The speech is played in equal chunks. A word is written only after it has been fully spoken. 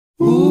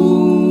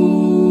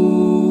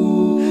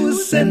Ooh,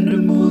 send a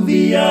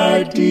movie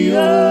idea.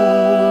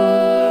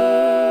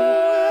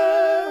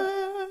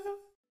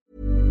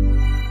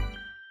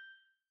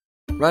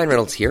 Ryan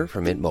Reynolds here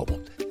from Mint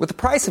Mobile. With the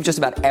price of just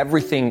about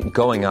everything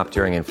going up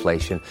during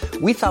inflation,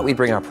 we thought we'd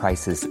bring our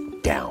prices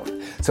down.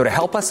 So to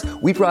help us,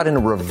 we brought in a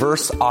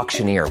reverse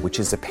auctioneer, which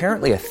is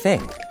apparently a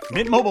thing.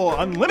 Mint Mobile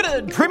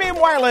Unlimited Premium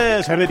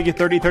Wireless. How to get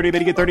 30, 30, bit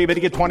to get 30, bit to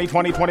get 20,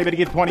 20, 20, bit to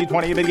get 20,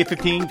 20, bit to get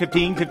 15,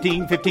 15,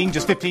 15, 15,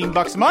 just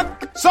 $15 a month?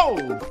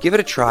 Sold! Give it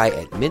a try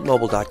at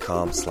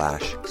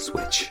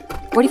mintmobile.com/switch.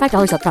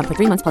 $45 up front for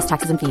 3 months plus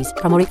taxes and fees.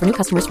 Promo rate for new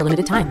customers for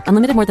limited time.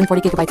 Unlimited more than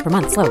 40 gigabytes per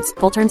month. Slows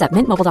full terms at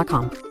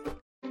mintmobile.com.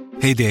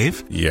 Hey,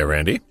 Dave. Yeah,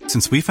 Randy.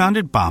 Since we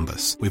founded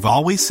Bombas, we've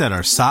always said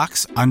our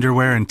socks,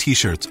 underwear, and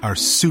T-shirts are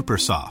super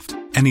soft.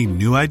 Any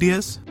new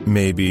ideas?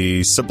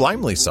 Maybe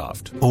sublimely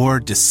soft. Or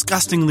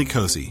disgustingly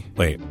cozy.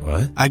 Wait,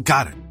 what? I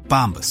got it.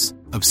 Bombas.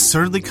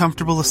 Absurdly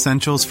comfortable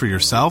essentials for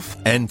yourself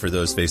and for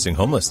those facing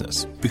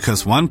homelessness.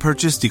 Because one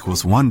purchased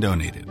equals one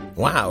donated.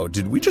 Wow,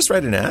 did we just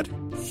write an ad?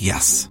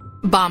 Yes.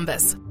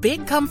 Bombas.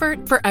 Big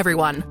comfort for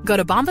everyone. Go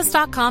to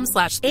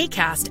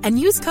bombas.com/ACAST and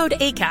use code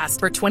ACAST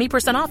for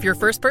 20% off your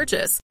first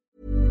purchase.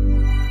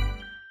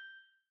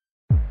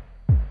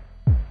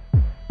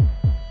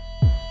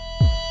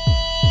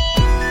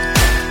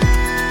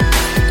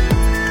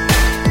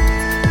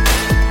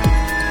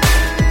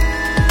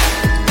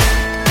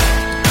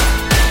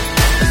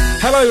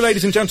 Hello,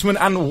 ladies and gentlemen,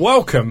 and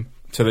welcome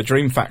to the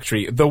Dream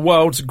Factory, the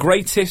world's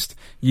greatest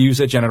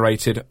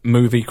user-generated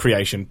movie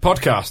creation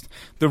podcast.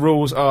 The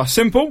rules are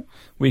simple.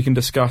 We can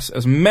discuss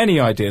as many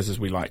ideas as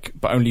we like,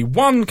 but only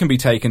one can be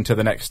taken to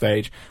the next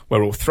stage,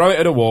 where we'll throw it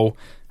at a wall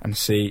and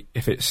see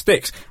if it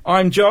sticks.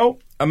 I'm Joel,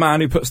 a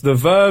man who puts the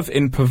verve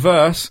in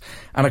perverse,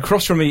 and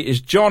across from me is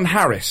John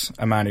Harris,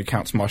 a man who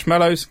counts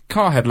marshmallows,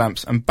 car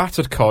headlamps and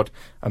battered cod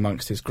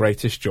amongst his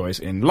greatest joys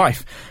in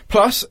life.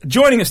 Plus,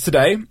 joining us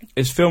today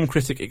is film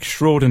critic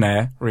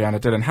extraordinaire Rhianna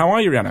Dhillon. How are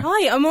you, Rhianna?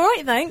 Hi, I'm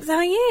alright, thanks. How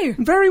are you?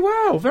 Very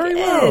well, very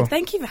well.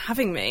 Thank you for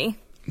having me.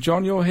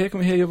 John, you're here. Can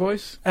we hear your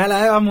voice?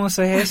 Hello, I'm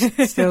also here,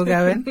 still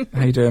going.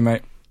 How you doing,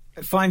 mate?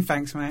 Fine,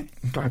 thanks, mate.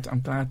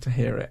 I'm glad to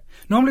hear it.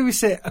 Normally we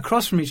sit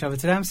across from each other.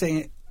 Today I'm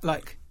sitting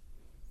like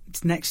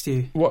it's next to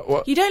you.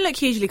 What? You don't look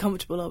hugely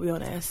comfortable, I'll be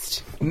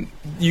honest.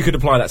 You could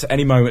apply that to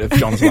any moment of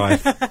John's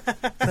life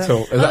at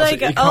all.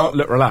 You can't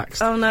look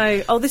relaxed. Oh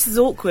no! Oh, this is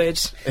awkward.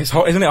 Isn't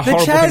it a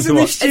horrible thing to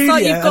watch? It's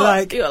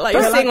like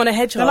you're sitting on a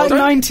hedgehog. They're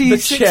like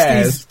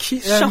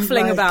 1960s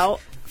shuffling about.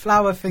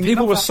 Flower things.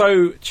 People were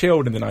so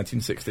chilled in the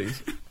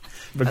 1960s.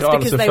 Regardless That's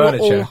because of they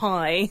furniture. were all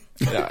high.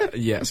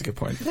 Yeah, that's a good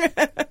point.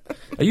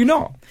 Are you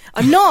not?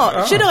 I'm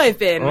not. Should I have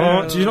been?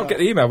 Oh, did you not get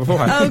the email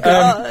beforehand? Oh,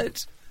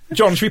 God.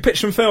 John, should we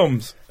pitch some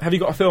films? Have you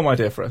got a film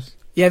idea for us?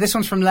 Yeah, this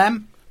one's from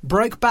Lem.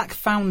 Brokeback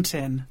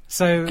Fountain.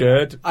 So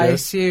good. I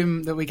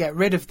assume that we get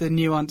rid of the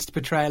nuanced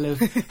portrayal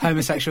of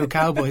homosexual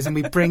cowboys and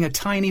we bring a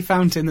tiny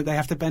fountain that they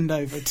have to bend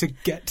over to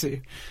get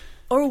to.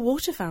 Or a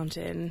water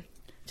fountain.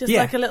 Just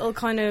like a little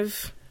kind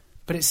of...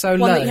 But it's so one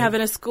low. that you have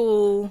in a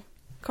school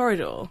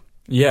corridor.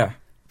 Yeah.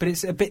 But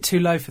it's a bit too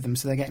low for them,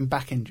 so they're getting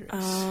back injuries.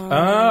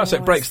 So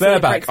it breaks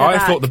their back. I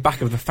thought the back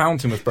of the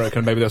fountain was broken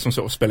and maybe there was some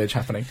sort of spillage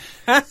happening.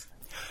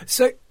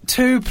 So,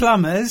 two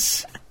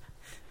plumbers...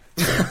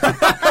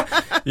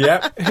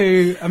 Yeah.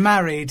 Who are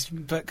married,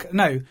 but...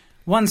 No,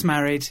 one's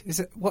married. Is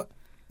it... What?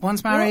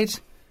 One's married...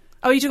 What?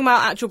 Oh, are you talking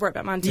about actual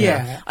Brokeback Mountain?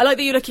 Yeah. I like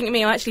that you're looking at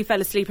me. I actually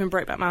fell asleep in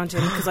Brokeback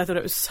Mountain because I thought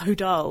it was so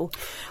dull.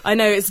 I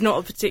know it's not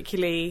a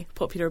particularly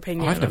popular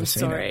opinion. I've never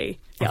seen it.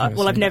 Yeah,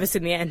 I've never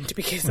seen the end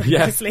because I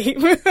fell asleep.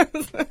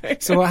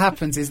 So what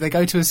happens is they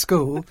go to a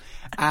school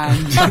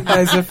and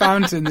there's a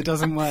fountain that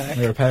doesn't work.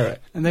 They repair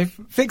it. And they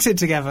fix it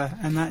together.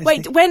 And that is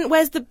Wait,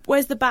 where's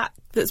the back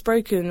that's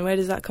broken? Where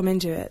does that come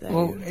into it then?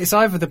 Well, it's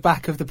either the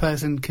back of the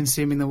person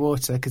consuming the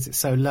water because it's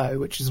so low,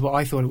 which is what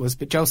I thought it was,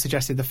 but Joel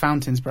suggested the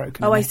fountain's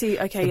broken. Oh, I see.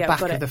 Okay, the yeah, back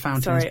got it. of the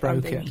fountain's Sorry, broken.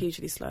 I'm being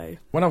hugely slow.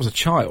 When I was a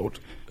child,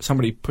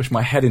 somebody pushed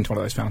my head into one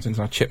of those fountains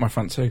and I chipped my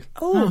front tooth.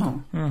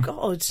 Oh.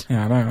 God.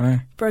 Yeah, I know.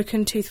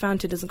 Broken tooth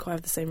fountain doesn't quite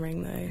have the same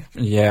ring though.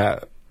 Yeah.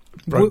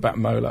 Brokeback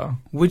molar.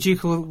 Would you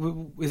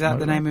call... Is that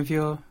the name of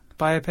your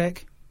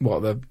biopic?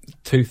 What, the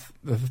tooth?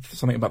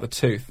 Something about the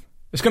tooth?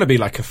 It's going to be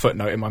like a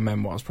footnote in my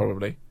memoirs,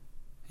 probably.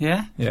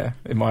 Yeah? Yeah,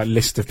 in my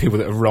list of people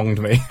that have wronged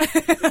me.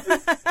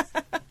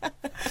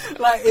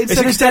 Like,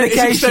 it's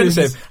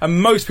extensive,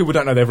 and most people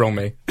don't know they've wronged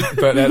me.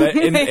 But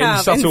in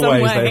subtle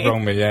ways, they've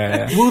wronged me,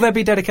 yeah. Will there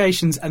be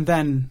dedications and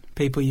then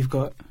people you've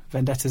got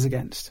vendettas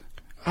against?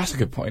 That's a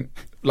good point.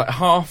 Like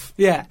half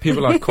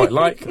people I quite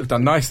like, have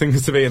done nice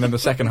things to me, and then the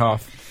second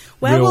half,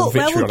 where will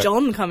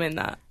John come in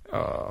that?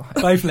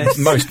 Both lists.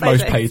 most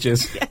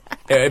pages. Yeah.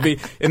 It'd be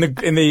in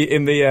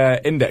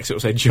the index. It will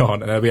say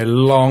John, and there'll be a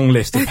long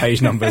list of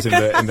page numbers in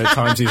the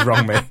times he's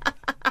wronged me.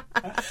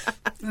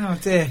 Oh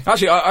dear.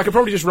 Actually, I could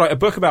probably just write a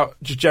book about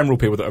just general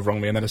people that have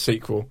wronged me, and then a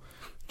sequel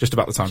just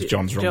about the times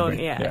John's wronged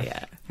me.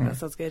 Yeah. That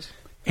sounds good.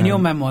 In your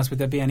memoirs, would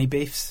there be any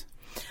beefs?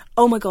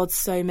 Oh my God,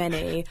 so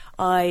many.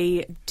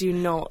 I do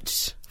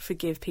not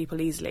forgive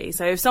people easily.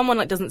 So if someone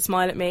like doesn't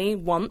smile at me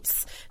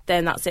once,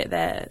 then that's it.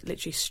 They're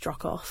literally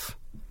struck off.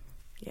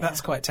 Yeah.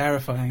 That's quite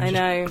terrifying. I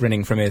know.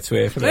 Grinning from ear to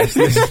ear for this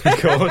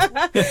record.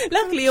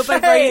 Luckily, you're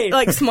both very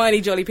like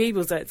smiley, jolly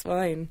people, so it's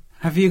fine.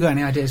 Have you got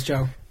any ideas,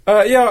 Joel?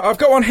 Yeah, I've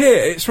got one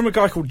here. It's from a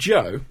guy called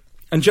Joe.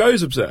 And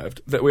Joe's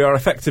observed that we are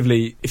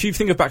effectively, if you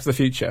think of Back to the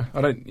Future,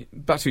 Back to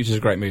the Future is a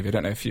great movie. I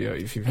don't know if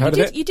you've heard of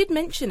it. You did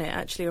mention it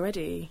actually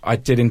already. I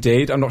did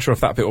indeed. I'm not sure if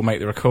that bit will make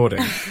the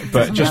recording,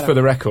 but just for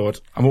the record,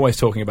 I'm always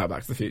talking about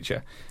Back to the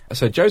Future.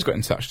 So Joe's got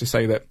in touch to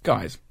say that,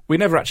 guys, we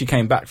never actually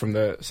came back from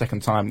the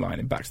second timeline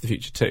in Back to the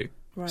Future 2.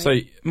 Right. So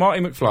Marty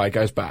McFly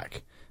goes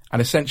back,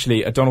 and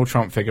essentially a Donald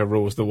Trump figure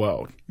rules the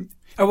world.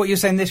 Oh, what you're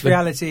saying? This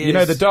reality is, you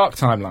know, the dark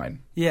timeline.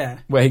 Yeah,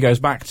 where he goes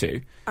back to,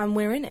 and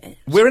we're in it.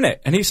 We're in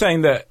it, and he's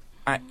saying that.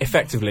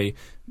 Effectively,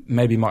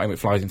 maybe Marty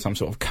McFly's in some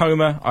sort of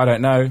coma, I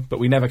don't know, but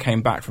we never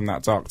came back from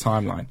that dark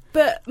timeline.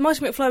 But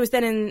Marty McFly was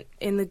then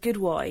in The Good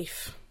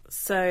Wife,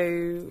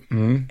 so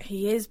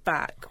he is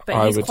back,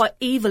 but he's quite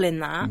evil in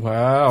that.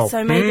 Wow.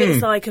 So maybe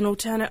it's like an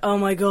alternate, oh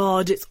my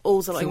god, it's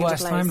also like the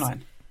worst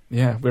timeline.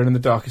 Yeah, we're in the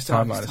darkest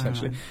timeline,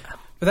 essentially.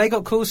 But they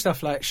got cool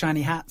stuff like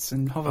shiny hats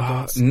and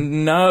hoverboards.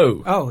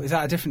 No. Oh, is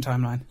that a different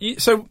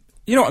timeline? So...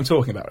 You know what I'm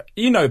talking about.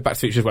 You know Back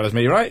to the Future as well as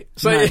me, right?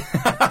 So no.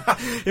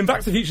 In Back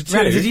to the Future 2...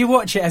 Rhianna, did you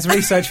watch it as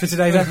research for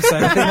today's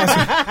episode?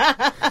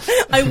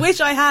 I wish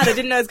I had. I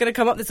didn't know it was going to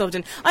come up this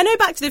often. I know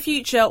Back to the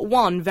Future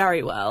 1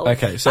 very well.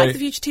 Okay, so... Back to the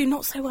Future 2,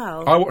 not so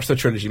well. I watch the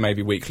trilogy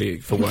maybe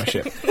weekly for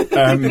worship.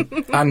 And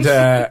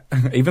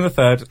even the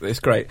third, it's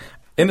great.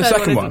 In the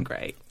second one...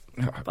 great,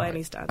 by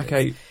any standards.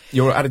 Okay,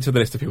 you're added to the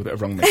list of people that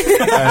have wronged me.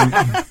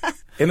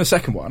 In the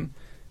second one...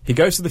 He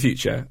goes to the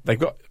future.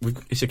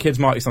 It's your kids,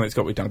 Marty, something that's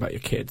got to be done about your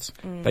kids.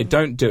 They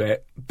don't do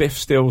it. Biff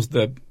steals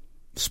the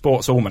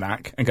sports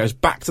almanac and goes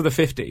back to the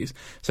 50s.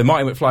 So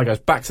Marty McFly goes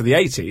back to the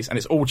 80s, and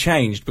it's all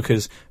changed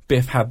because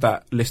Biff had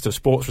that list of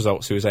sports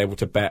results he was able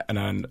to bet and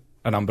earn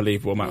an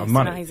unbelievable amount of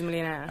money. Now he's a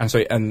millionaire.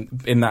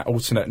 And in that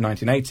alternate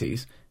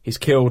 1980s, he's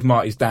killed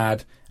Marty's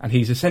dad, and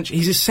he's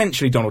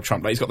essentially Donald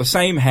Trump. Like, he's got the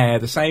same hair,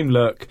 the same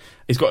look.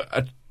 He's got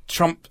a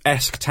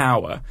Trump-esque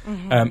tower.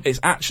 It's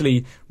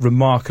actually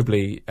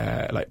remarkably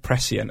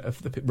prescient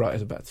of the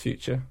writers of Back to the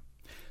Future.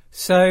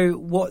 So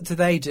what do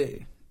they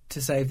do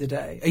to save the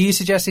day? Are you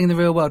suggesting in the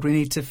real world we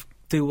need to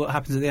do what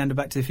happens at the end of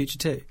Back to the Future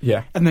 2?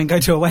 Yeah. And then go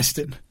to a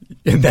Western?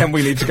 And then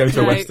we need to go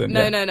to a Western.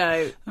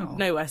 No. Oh.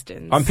 No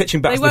Westerns. I'm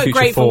pitching Back to the Future 4.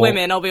 They weren't great for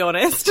women, I'll be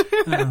honest.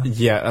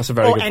 Yeah, that's a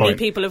very good point. Or any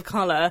people of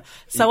colour.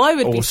 So I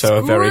would be screwed.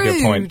 Also a very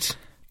good point.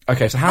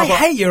 Okay, so I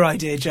hate your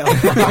idea, Joe.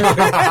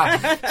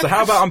 So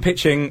how about I'm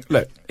pitching...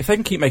 Look, if they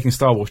can keep making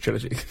Star Wars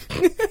trilogies...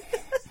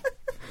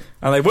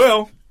 and they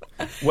will...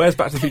 Where's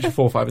Back to the Future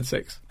 4, 5 and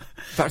 6?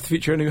 Back to the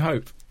Future A New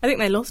Hope. I think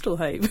they lost all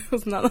hope.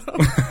 Wasn't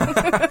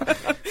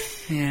that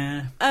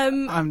Yeah.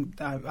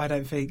 I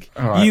don't think.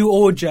 Right. You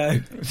or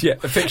Joe. Yeah,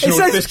 the fictional... It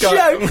says this guy...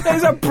 Joe.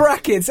 There's a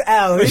brackets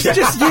L. It's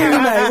just you,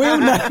 mate. We all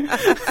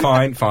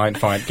know.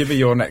 Fine. Give me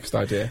your next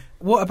idea.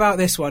 What about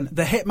this one?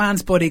 The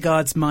Hitman's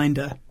Bodyguard's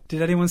Minder.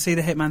 Did anyone see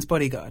The Hitman's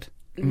Bodyguard?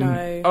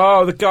 No.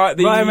 Oh, the guy...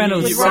 Ryan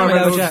Reynolds.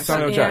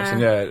 Samuel Jackson,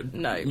 yeah.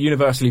 No.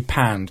 Universally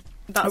panned.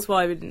 That's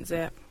why we didn't see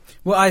it.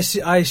 Well, I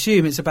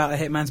assume it's about a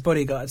hitman's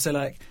bodyguard. So,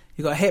 like,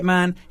 you've got a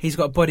hitman, he's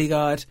got a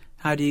bodyguard.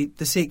 The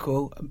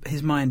sequel,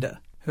 his minder,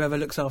 whoever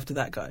looks after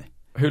that guy.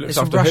 Who looks it's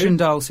after a Russian who?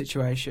 doll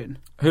situation.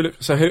 Who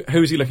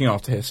is he looking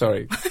after here?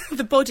 Sorry.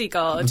 The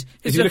bodyguard.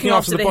 Is he looking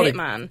after the body?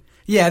 hitman.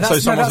 Yeah,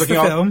 that's someone's the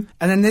looking film.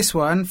 And then this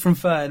one, from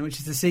Fern, which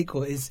is the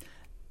sequel, is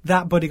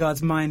that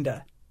bodyguard's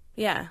minder.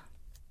 Yeah.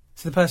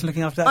 So the person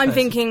looking after that I'm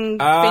person. thinking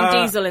Vin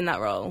Diesel in that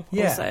role.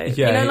 Yeah. Also.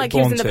 Yeah, you know, like he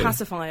was in The Born to.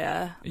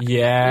 Pacifier.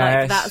 Yes.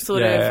 Like that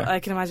sort of... I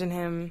can imagine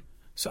him...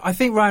 So I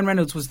think Ryan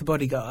Reynolds was the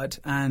bodyguard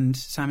and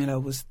Samuel L.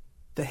 was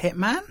the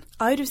hitman?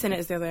 I would have seen it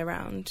as the other way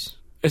around.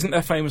 Isn't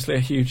there famously a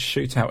huge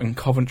shootout in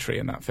Coventry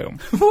in that film?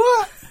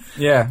 What?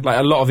 Yeah, like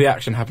a lot of the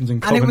action happens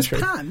in Coventry. And it was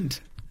planned?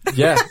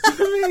 Yeah.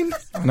 I mean...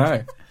 I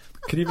know.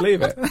 Can you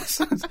believe it?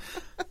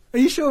 Are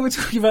you sure we're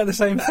talking about the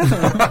same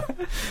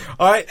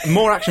film?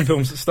 More action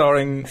films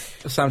starring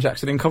Sam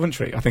Jackson in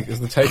Coventry, I think, is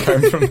the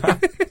take-home from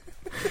that.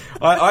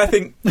 I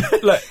think,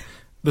 look,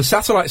 the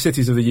satellite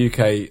cities of the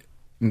UK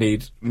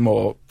need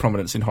more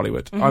prominence in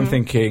Hollywood. Mm-hmm. I'm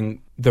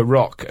thinking The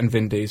Rock and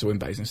Vin Diesel in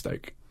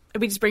Basingstoke.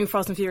 We just bring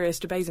Fast and Furious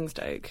to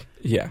Basingstoke.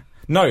 Yeah.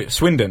 No,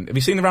 Swindon. Have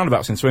you seen the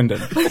roundabouts in Swindon?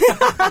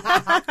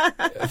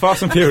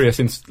 Fast and Furious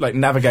in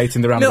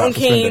navigating the roundabouts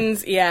Milton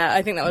Keynes, yeah,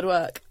 I think that would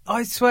work.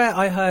 I swear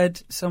I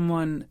heard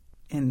someone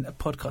in a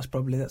podcast,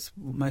 probably, that's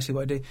mostly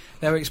what I do,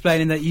 they were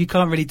explaining that you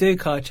can't really do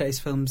car chase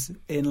films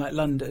in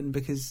London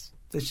because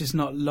there's just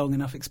not long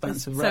enough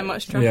expanse of road. So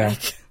much traffic. Yeah.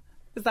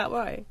 Is that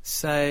why?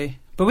 So,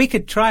 but we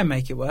could try and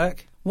make it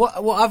work. What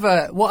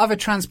other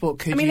transport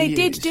could you use? I mean, they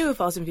did do a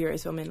Fast and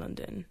Furious film in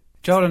London.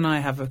 Joel and I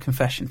have a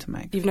confession to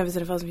make. You've never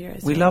seen a Fast and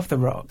Furious We film? love The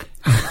Rock.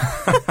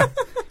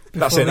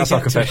 That's it, that's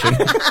our confession.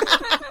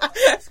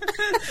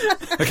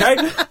 Okay?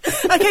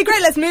 Okay,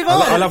 great, let's move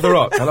on. I love The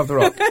Rock.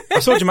 I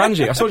saw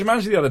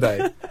Jumanji the other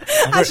day.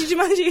 Actually,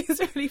 Jumanji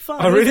is really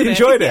fun. I really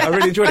enjoyed it. I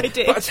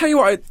did. But I tell you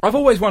what, I've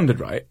always wondered,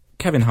 right?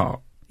 Kevin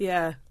Hart.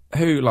 Yeah.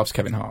 Who loves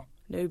Kevin Hart?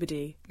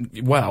 Nobody.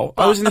 Well,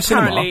 I was in the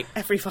cinema. Apparently,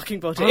 every fucking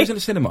body. I was in the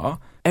cinema.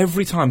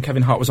 Every time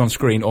Kevin Hart was on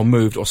screen or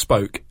moved or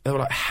spoke, there were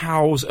like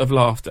howls of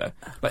laughter.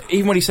 Like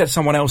even when he said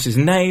someone else's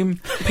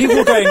name, people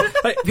were going.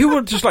 People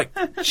were just like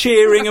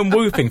cheering and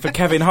whooping for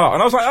Kevin Hart.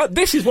 And I was like,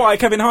 this is why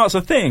Kevin Hart's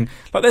a thing.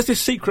 Like there's this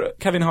secret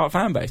Kevin Hart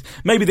fan base.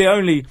 Maybe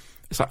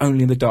it's like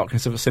only in the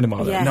darkness of a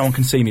cinema that no one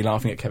can see me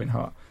laughing at Kevin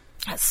Hart.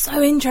 That's so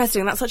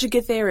interesting. That's such a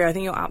good theory. I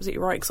think you're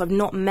absolutely right because I've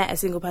not met a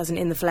single person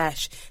in the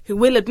flesh who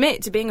will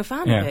admit to being a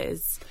fan of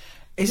his.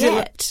 Is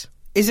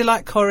it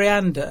like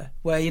Coriander,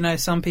 where,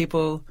 some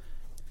people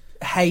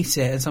hate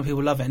it and some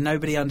people love it and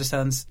nobody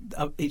understands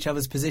each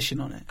other's position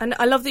on it? And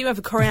I love that you went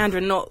for Coriander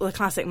and not the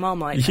classic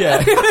Marmite. Yeah.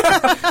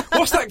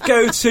 What's that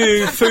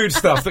go-to food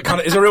stuff that kind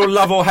of is a real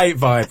love or hate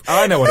vibe?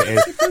 I know what it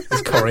is.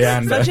 It's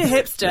Coriander. Such a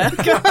hipster.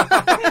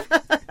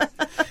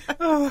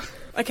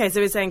 Okay, so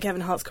we're saying Kevin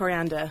Hart's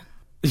Coriander.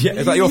 Yeah,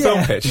 is that your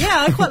film pitch?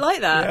 Yeah, I quite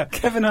like that. Yeah.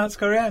 Kevin Hart's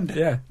Coriander.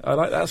 Yeah, I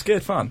like that. That's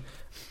good fun.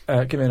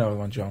 Give me another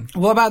one, John.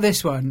 What about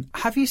this one?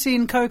 Have you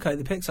seen Coco,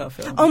 the Pixar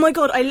film? Oh my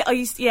god,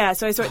 I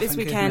so I saw it this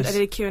weekend. Goodness. I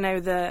did a Q&A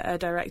with the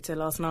director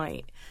last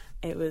night.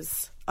 It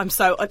was... Ask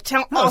me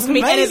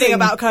amazing. anything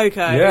about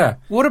Coco. Yeah.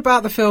 What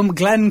about the film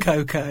Glen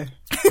Coco?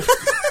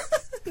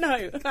 No,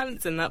 I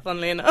haven't seen that,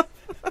 funnily enough.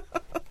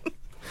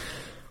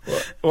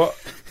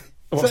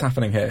 What's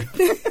happening here?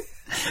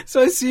 So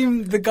I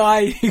assume the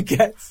guy who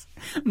gets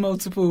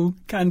multiple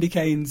candy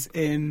canes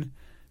in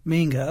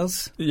Mean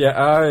Girls...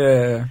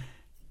 Yeah.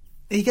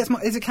 He gets...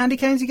 Is it candy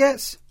canes he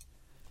gets?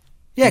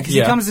 Yeah, because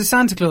he comes as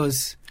Santa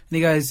Claus. And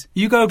he goes,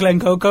 you go, Glen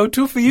Coco,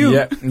 2 for you.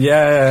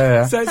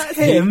 Yeah. So it's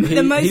him.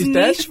 The most he's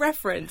niche dead?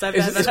 reference I've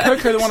ever heard. Is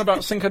Coco the one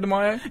about Cinco de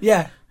Mayo?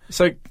 Yeah.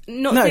 So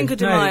Not Cinco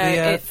de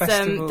Mayo, it's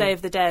festival. Day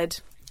of the Dead.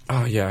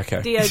 Oh, yeah,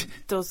 okay. Dia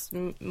dos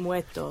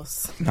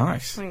Muertos.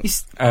 Nice. You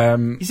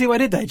see what I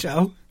did there,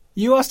 Joel?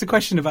 You asked a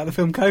question about the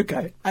film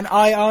Coco, and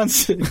I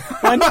answered.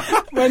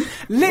 when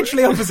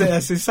literally opposite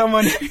us is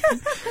someone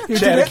who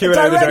Chair the Q&A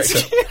with the director.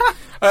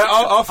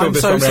 I'll film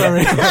this one.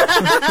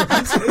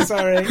 I'm so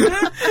sorry.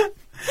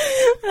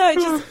 No,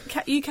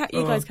 just you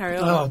guys carry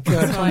on. Oh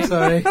god, I'm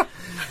sorry.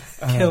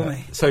 Kill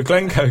me. So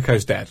Glen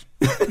Coco's dead.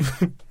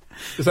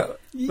 Is that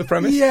the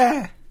premise?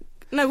 Yeah.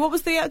 No, what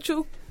was the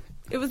actual?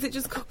 Was it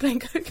just called Glen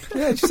Coco?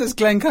 Yeah, it just says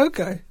Glen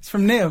Coco. It's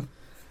from Neil.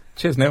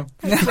 Cheers, Neil.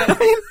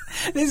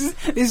 This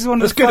is one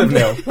of That's good of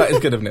Neil. That is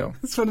good of Neil.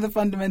 It's one of the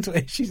fundamental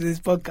issues of this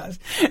podcast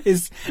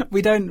is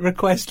we don't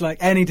request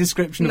any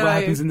description of what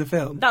happens in the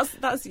film.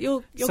 That's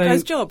your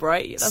guys' job,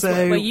 right? That's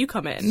where you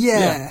come in.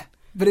 Yeah,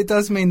 but it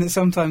does mean that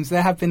sometimes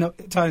there have been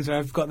times where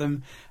I've got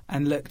them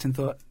and looked and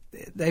thought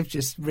they've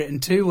just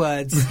written 2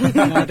 words and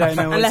I don't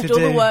know what to do. And left all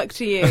the work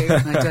to you.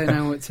 I don't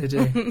know what to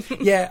do.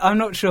 Yeah, I'm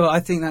not sure. I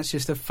think that's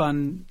just a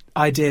fun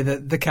idea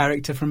that the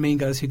character from Mean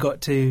Girls who got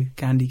 2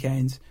 candy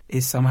canes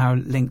is somehow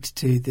linked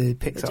to the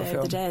Pixar Day film.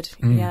 of the Dead.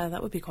 Yeah,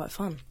 that would be quite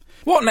fun.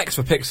 What next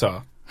for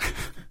Pixar?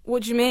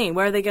 What do you mean?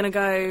 Where are they going to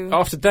go?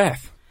 After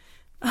death?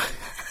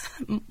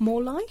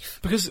 More life?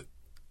 Because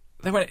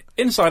they went...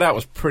 Inside Out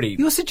was pretty...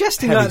 You're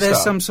suggesting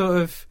there's some sort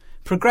of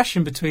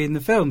progression between the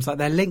films, like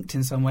they're linked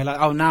in some way, like,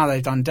 oh, now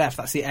they've done death,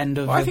 that's the end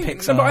of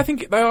Pixar. No, but I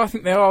think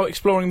they are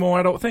exploring more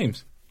adult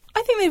themes.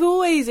 I think they've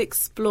always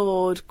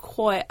explored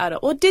quite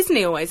adult... Or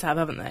Disney always have,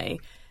 haven't they?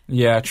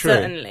 Yeah, true.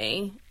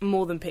 Certainly,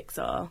 more than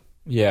Pixar.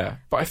 Yeah,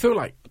 but I feel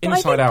like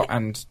Inside Out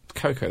and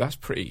Coco, that's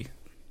pretty...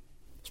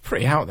 It's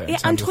pretty out there. Yeah,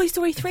 and Toy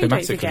Story 3,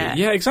 don't forget.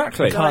 Yeah,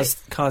 exactly. Cars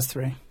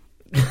 3.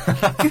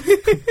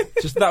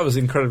 Just that was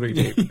incredibly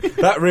deep.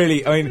 That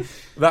really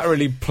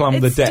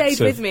plumbed the depths. It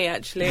stayed with me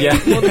actually,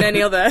 more than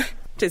any other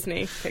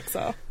Disney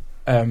Pixar.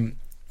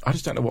 I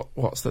just don't know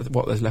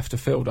what there's left to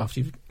field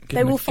after you've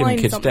they will find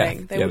kids something.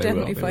 Death. They will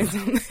definitely find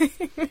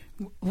something.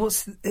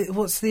 What's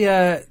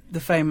the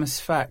famous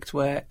fact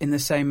where in the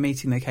same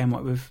meeting they came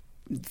up with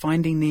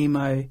Finding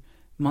Nemo,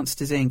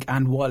 Monsters Inc.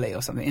 and WALL-E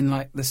or something in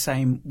like the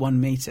same one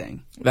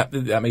meeting?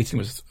 That meeting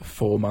was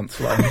 4 months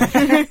long.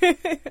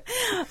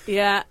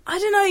 Yeah, I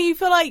don't know. You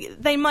feel like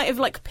they might have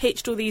like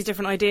pitched all these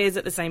different ideas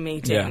at the same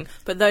meeting,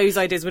 but those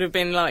ideas would have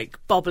been like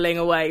bubbling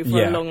away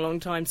for a long, long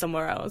time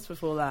somewhere else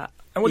before that.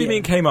 And what do you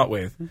mean came up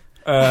with?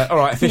 All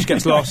right, a fish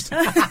gets lost.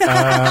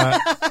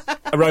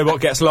 A robot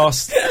gets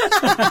lost.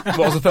 What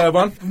was the third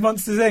one?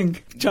 Monsters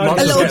Inc. A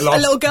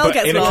little girl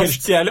gets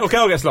lost. A little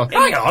girl gets lost.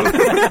 Hang on.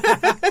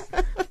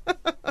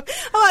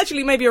 Oh,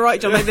 actually, maybe you're right,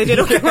 John. Maybe they did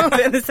all come up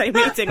in the same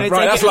meeting. I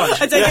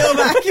take it all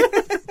back.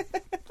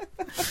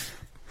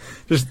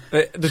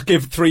 Just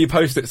give 3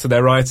 post-its to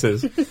their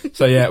writers.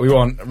 So yeah, we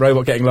want a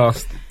robot getting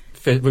lost.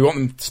 We want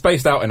them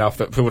spaced out enough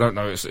that people don't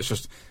know it's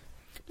just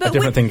a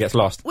different thing gets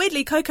lost.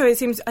 Weirdly, Coco, it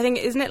seems, I think,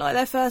 isn't it like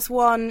their first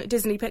one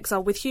Disney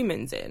Pixar with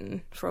humans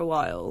in for a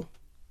while?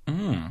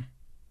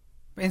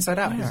 Inside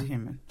Out is a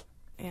human.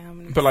 Yeah,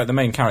 but like the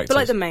main characters. But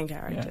like the main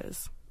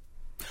characters.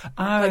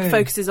 Like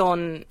focuses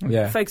on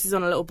a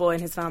little boy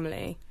and his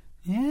family.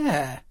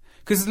 Yeah.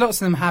 Because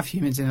lots of them have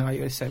humans in it, like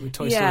you said, with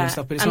Toy Story and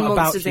stuff, but it's not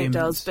about humans.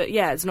 Does, but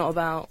yeah, it's not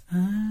about...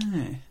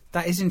 Oh,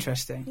 that is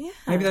interesting. Yeah.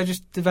 Maybe they'll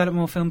just develop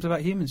more films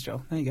about humans,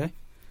 Joel. There you go.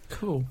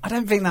 Cool. I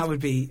don't think that would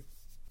be...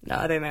 No,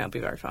 I don't think that would be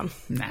very fun.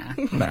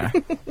 Nah.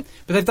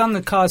 But they've done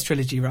the Cars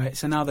trilogy, right?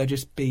 So now they'll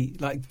just be,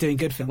 like, doing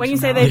good films. When you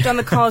say they've done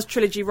the Cars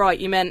trilogy right,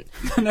 you meant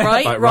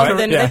right? Like rather right?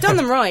 than... Yeah. They've done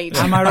them right.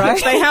 Am I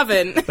right? They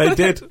haven't. They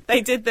did.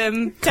 They did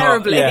them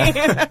terribly.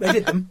 Yeah. They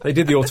did them. They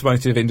did the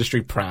automotive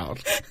industry proud.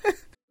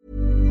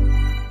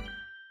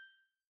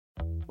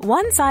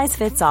 One size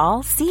fits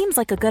all seems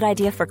like a good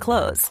idea for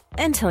clothes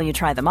until you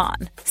try them on.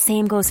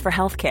 Same goes for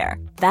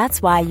healthcare.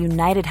 That's why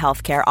United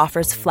Healthcare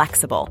offers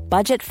flexible,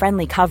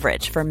 budget-friendly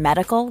coverage for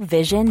medical,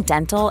 vision,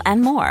 dental,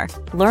 and more.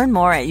 Learn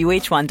more at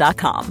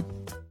uh1.com.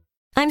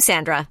 I'm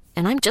Sandra,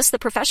 and I'm just the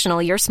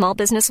professional your small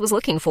business was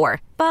looking for.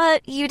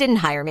 But you didn't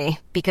hire me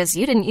because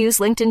you didn't use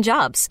LinkedIn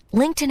Jobs.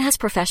 LinkedIn has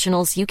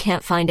professionals you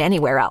can't find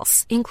anywhere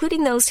else,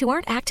 including those who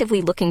aren't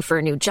actively looking for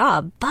a new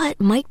job,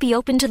 but might be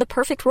open to the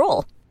perfect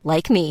role,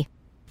 like me.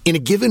 In a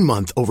given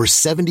month, over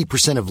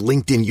 70% of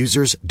LinkedIn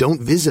users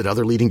don't visit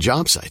other leading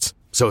job sites.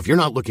 So if you're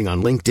not looking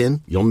on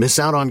LinkedIn, you'll miss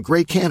out on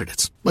great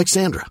candidates like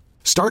Sandra.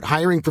 Start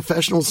hiring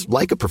professionals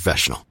like a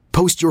professional.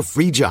 Post your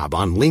free job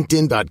on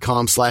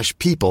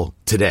linkedin.com/people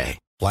today.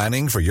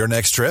 Planning for your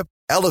next trip?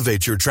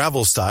 Elevate your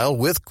travel style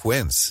with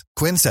Quince.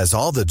 Quince has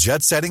all the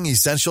jet-setting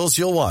essentials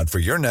you'll want for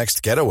your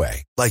next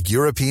getaway, like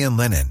European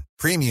linen,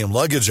 premium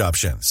luggage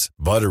options,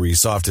 buttery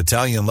soft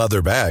Italian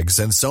leather bags,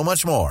 and so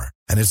much more.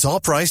 And it's all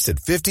priced at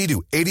 50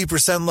 to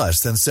 80% less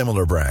than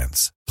similar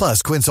brands.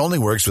 Plus, Quince only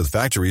works with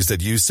factories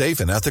that use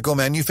safe and ethical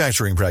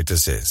manufacturing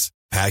practices.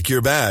 Pack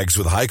your bags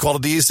with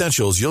high-quality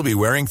essentials you'll be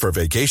wearing for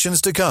vacations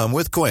to come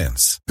with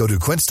Quince. Go to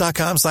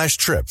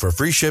quince.com/trip for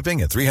free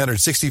shipping and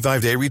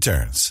 365-day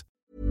returns.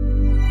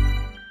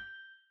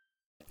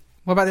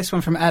 What about this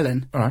one from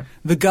Ellen? All right.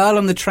 The girl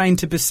on the train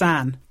to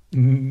Busan.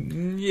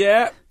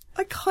 Yeah.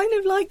 I kind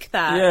of like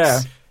that.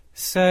 Yeah.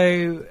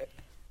 So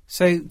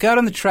Girl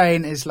on the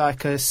Train is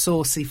like a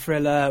saucy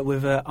thriller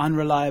with an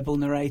unreliable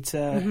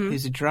narrator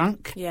who's a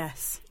drunk.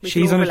 Yes. We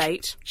can all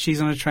relate.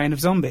 She's on a train of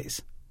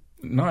zombies.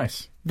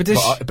 Nice. But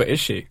is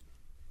she?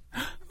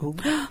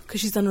 Because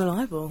she's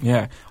unreliable.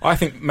 Yeah. I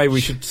think maybe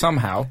we should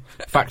somehow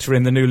factor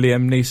in the new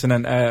Liam Neeson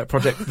and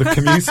project The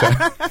Commuter.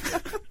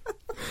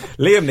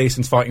 Liam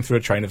Neeson's fighting through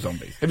a train of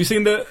zombies. Have you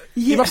seen the...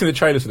 Yeah. You must have seen the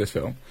trailers for this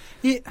film.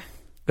 Yeah.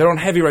 They're on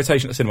heavy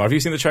rotation at the cinema. Have you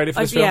seen the trailer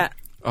for this film? Yeah.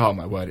 Oh,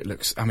 my word. It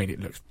looks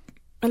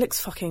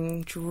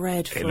fucking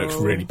dreadful. It looks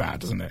really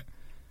bad, doesn't it?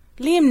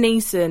 Liam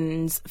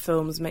Neeson's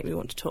films make me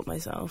want to top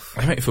myself.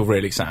 They make me feel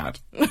really sad.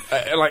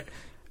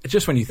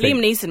 Just when you think...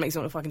 Liam Neeson makes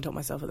me want to fucking top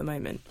myself at the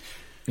moment.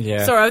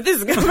 Yeah. Sorry,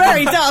 this is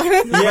very dark.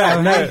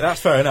 Yeah, no,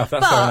 that's fair enough.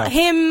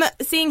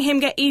 Seeing him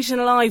get eaten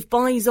alive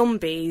by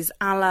zombies,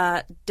 a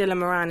la Dhillon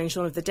Moran in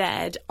Shaun of the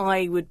Dead,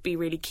 I would be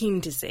really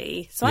keen to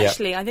see. So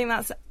actually, I think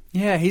that's...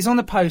 Yeah, he's on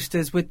the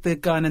posters with the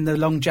gun and the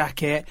long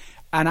jacket,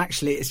 and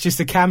actually it's just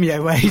a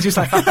cameo where he's just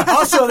like,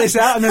 I'll sort this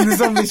out, and then the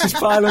zombies just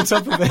pile on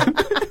top of him.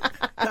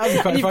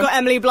 You've got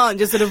Emily Blunt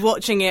just sort of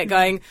watching it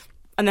going,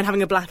 and then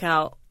having a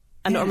blackout.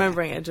 And not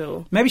remembering it at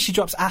all. Maybe she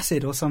drops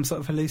acid or some sort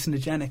of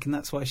hallucinogenic, and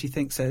that's why she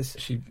thinks there's...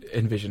 She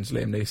envisions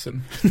Liam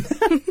Neeson.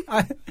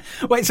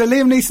 Wait, so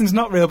Liam Neeson's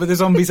not real, but the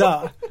zombies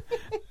are?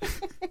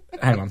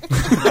 Hang on.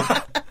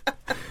 I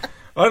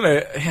don't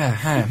know.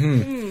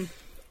 Yeah.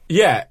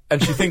 Yeah,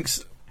 and she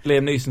thinks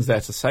Liam Neeson's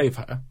there to save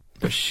her,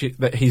 but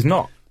that he's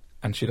not,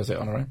 and she does it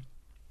on her own.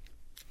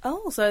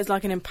 Oh, so it's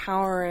like an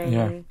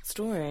empowering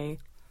story.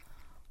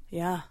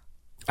 Yeah.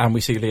 And we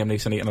see Liam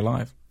Neeson eaten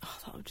alive. Oh,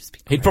 that would just be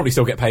great. He'd probably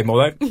still get paid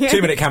more, though. Yeah.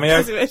 2-minute cameo.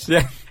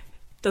 Yeah.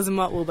 Doesn't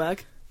Mark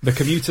Wahlberg. The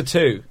Commuter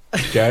 2.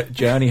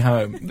 Journey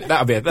Home.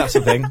 That's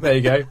the thing. There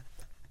you go.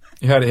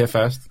 You heard it here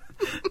first.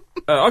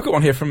 I've got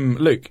one here from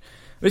Luke.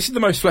 This is the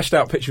most fleshed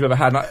out picture we've ever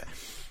had.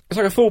 It's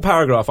like a full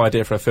paragraph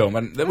idea for a film,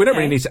 and we don't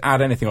really need to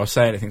add anything or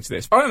say anything to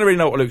this. I don't really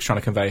know what Luke's trying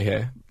to convey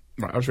here.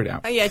 Right, I'll just read it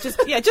out.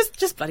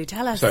 Just bloody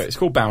tell us. So it's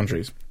called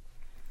Boundaries.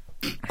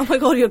 Oh my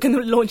God, you're going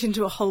to launch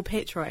into a whole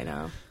pitch right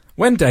now.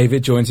 When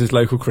David joins his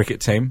local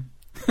cricket team,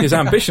 his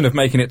ambition of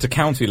making it to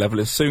county level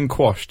is soon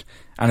quashed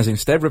and is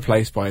instead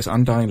replaced by his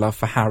undying love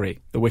for Harry,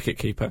 the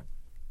wicket-keeper.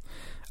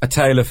 A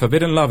tale of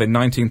forbidden love in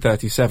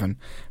 1937,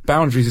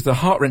 Boundaries is the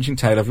heart-wrenching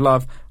tale of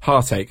love,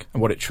 heartache,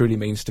 and what it truly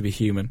means to be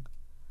human.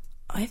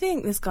 I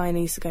think this guy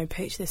needs to go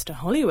pitch this to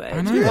Hollywood.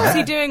 I know. What's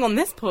he doing on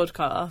this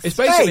podcast? It's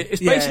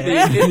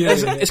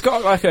it's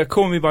got like a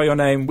Call Me By Your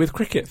Name with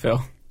cricket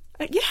feel.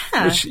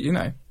 Yeah. Which, you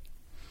know.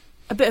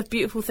 A bit of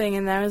Beautiful Thing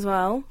in there as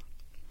well.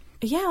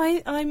 Yeah,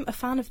 I'm a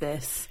fan of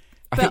this.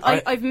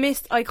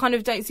 I kind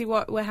of don't see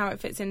how it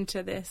fits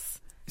into this.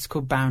 It's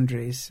called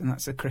Boundaries, and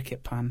that's a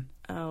cricket pun.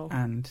 Oh.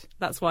 And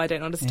that's why I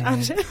don't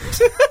understand it.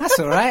 That's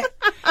all right.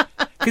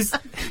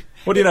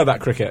 What do you know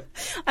about cricket?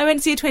 I went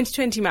to see a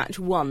 2020 match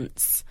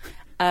once,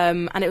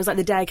 and it was like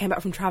the day I came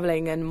back from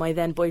travelling, and my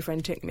then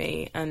boyfriend took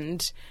me,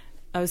 and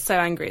I was so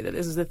angry that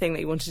this was the thing that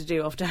he wanted to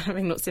do after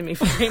having not seen me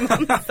for 3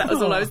 months. That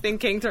was all I was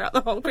thinking throughout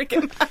the whole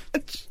cricket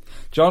match.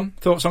 John,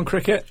 thoughts on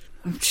cricket?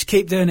 Just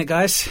keep doing it,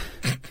 guys.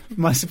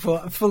 My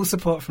support, full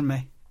support from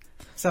me.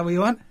 Is that what you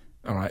want?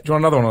 All right. Do you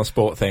want another one on a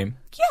sport theme?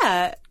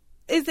 Yeah.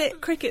 Is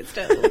it cricket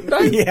still?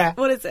 Yeah.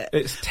 What is it?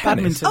 It's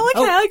tennis. Badminton. Oh,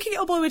 okay. I can get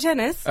on board with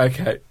tennis.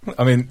 Okay.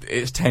 I mean,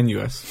 it's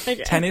tenuous.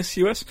 Okay.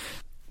 Tennis-US?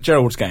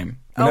 Gerald's Game.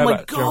 You Oh know my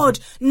about God.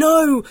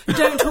 No.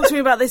 Don't talk to me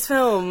about this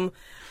film.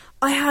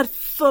 I had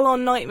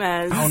full-on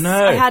nightmares. Oh,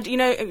 no. I had,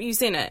 have you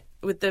seen it?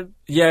 With the...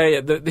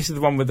 Yeah. This is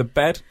the one with the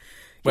bed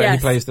where he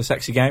Yes. plays the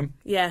sexy game.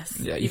 Yes.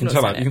 Yeah, you You've can not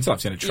tell. seen You can tell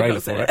I've seen a You've trailer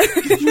not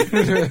for seen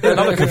it.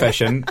 Another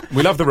confession: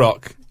 we love The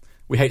Rock.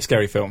 We hate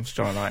scary films,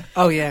 John and I.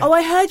 Oh yeah. Oh,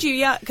 I heard you,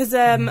 yeah, because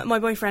my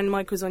boyfriend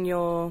Mike was on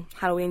your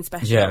Halloween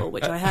special,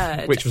 which I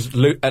heard. Which was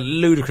a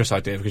ludicrous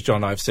idea because John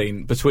and I have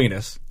seen, between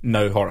us,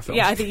 no horror films.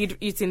 Yeah, I think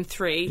you'd seen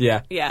 3.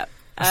 Yeah. Yeah.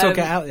 I saw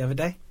Get Out the other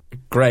day.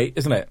 Great,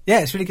 isn't it? Yeah,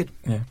 it's really good.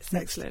 Yeah. It's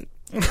excellent.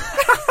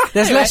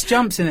 There's less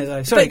jumps in it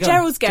though. Sorry, but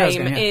Gerald's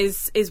Game yeah.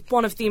 is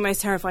one of the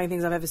most terrifying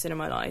things I've ever seen in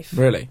my life.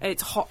 Really?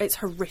 It's It's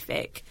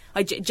horrific.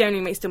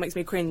 Genuinely still makes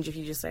me cringe if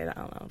you just say that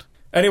out loud.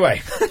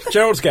 Anyway,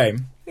 Gerald's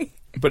Game,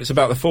 but it's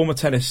about the former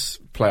tennis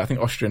player, I think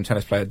Austrian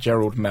tennis player,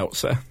 Gerald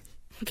Meltzer.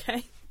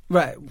 Okay.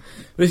 Right.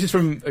 This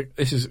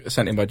is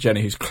sent in by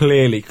Jenny, who's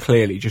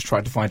clearly just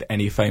tried to find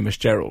any famous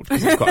Gerald,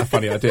 because it's quite a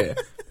funny idea.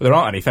 But there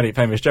aren't any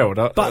famous Gerald.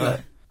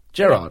 Butler.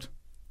 Gerard.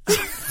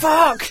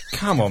 Fuck!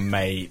 Come on,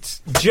 mate.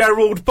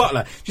 Gerald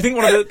Butler. Do you think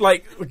one of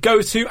the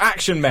go-to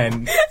action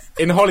men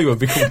in Hollywood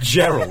would be called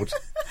Gerald?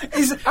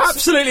 It's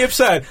absolutely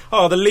absurd.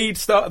 Oh, the lead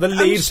sure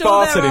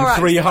Spartan in right.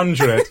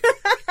 300.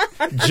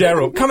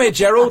 Gerald. Come here,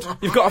 Gerald.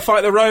 You've got to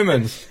fight the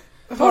Romans.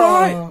 All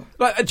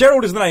right.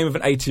 Gerald is the name of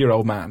an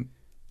 80-year-old man.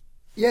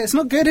 Yeah, it's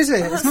not good, is it?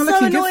 It's not so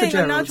looking annoying. good for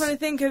I'm now Gerald. trying to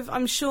think of.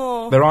 I'm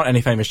sure. There aren't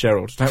any famous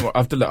Geralds. Don't worry.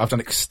 I've done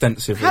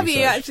extensive Have research.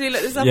 you actually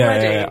looked this up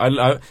already?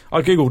 Yeah.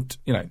 I googled.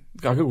 I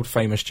googled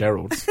famous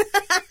Geralds.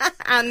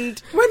 And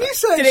when you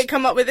search, did it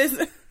come up with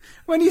this?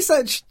 When you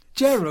search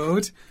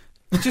Gerald,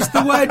 just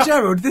the word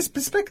Gerald, this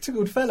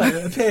bespectacled fellow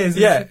appears.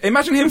 Yeah,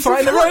 imagine him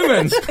fighting the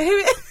Romans. Who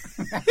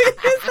is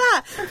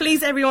that?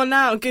 Please, everyone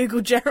now,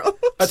 Google Gerald.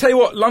 I tell you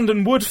what,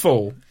 London would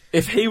fall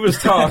if he was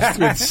tasked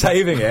with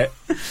saving it.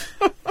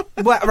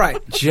 Well, right.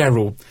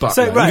 Gerald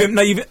Butler. So, right.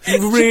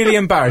 You've really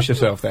embarrassed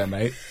yourself there,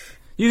 mate.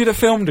 You did a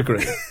film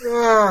degree.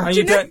 And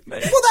you don't. Well,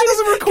 that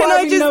doesn't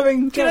require me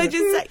knowing. Can I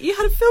just say, you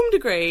had a film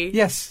degree?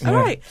 Yes. All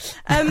right.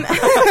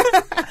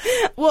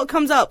 What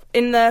comes up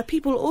in the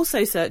people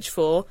also search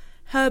for?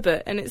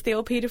 Herbert, and it's the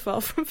old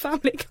paedophile from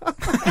Family Guy.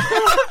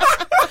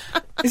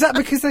 Is that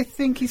because they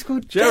think he's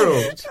called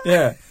Gerald?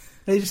 Yeah.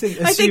 They just think.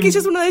 I think it's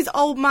just one of those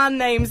old man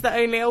names that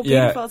only old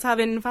Yeah. paedophiles have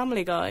in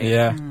Family Guy.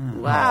 Yeah.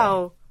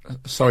 Wow.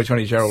 Sorry to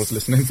any Geralds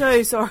listening.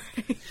 So sorry.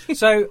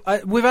 So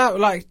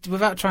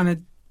without trying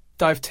to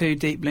dive too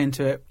deeply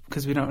into it,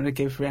 because we don't want to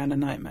give Rhianna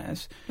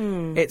nightmares.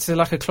 It's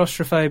like a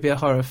claustrophobia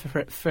horror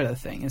thriller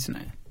thing, isn't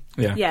it?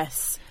 Yeah.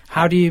 Yes.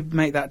 How do you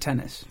make that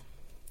tennis?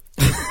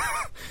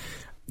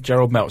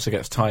 Gerald Meltzer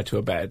gets tied to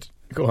a bed.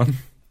 Go on.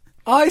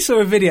 I saw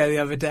a video the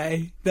other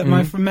day that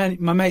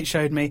my mate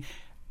showed me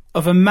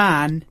of a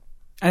man,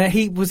 and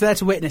he was there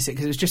to witness it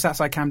because it was just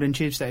outside Camden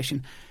Tube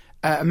Station.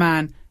 A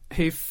man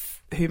who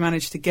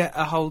managed to get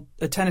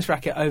a tennis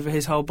racket over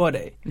his whole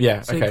body.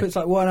 Yeah, so okay. he puts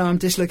one arm,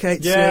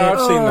 dislocates it. Yeah, I've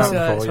seen that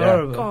before, It's yeah.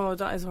 horrible. God,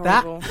 that is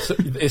horrible.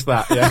 It's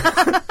that,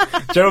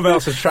 yeah. Gerald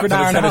Meltzer's trapped in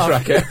a tennis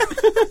racket.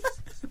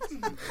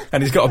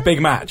 And he's got a big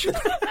match.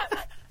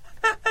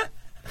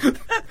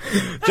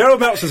 Gerald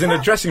Meltzer's in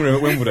a dressing room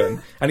at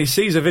Wimbledon, and he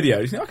sees a video.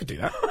 He's like, I could do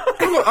that.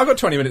 I've got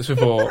 20 minutes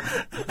before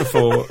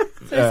So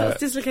it's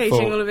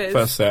dislocating all of it.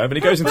 First serve, and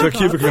he goes into a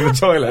cubicle in the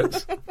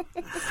toilets.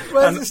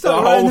 Where's And it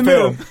start? the Right in whole the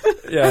middle. film,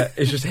 yeah,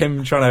 it's just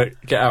him trying to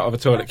get out of a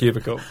toilet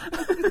cubicle.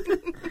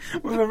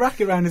 With a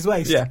racket around his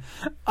waist. Yeah.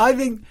 I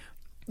think,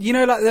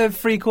 like the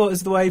 3/4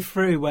 of the way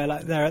through where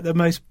they're at the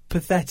most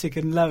pathetic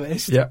and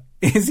lowest. Yeah.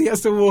 Is he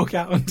has to walk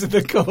out onto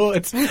the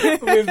court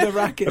with the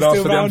racket And ask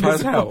still for the around his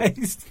umpire's help.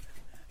 waist.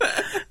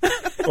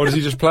 Or does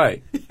he just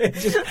play?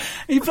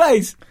 He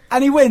plays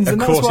and he wins, Of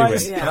and course that's why he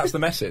wins. it's- And that's the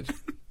message.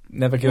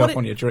 Never give What up it-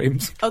 on your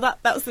dreams. Oh, that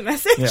was the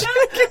message. Yeah.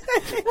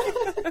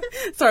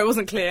 Sorry, it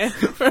wasn't clear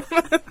from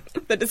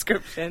the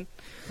description.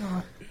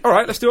 All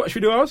right, let's do it.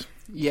 Should we do ours?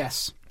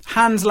 Yes.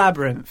 Hans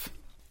Labyrinth.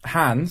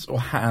 Hands or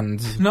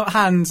hands? Not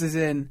hands as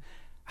in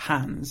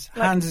hands.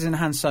 Hands as in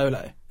Han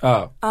Solo.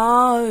 Oh.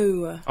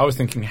 Oh. I was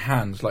thinking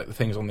hands, like the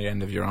things on the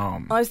end of your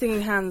arm. I was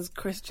thinking Hans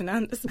Christian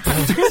Andersen.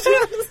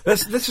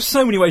 There's just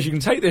so many ways you can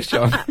take this,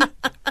 John.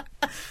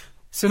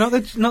 So not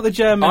the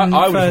German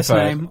I would first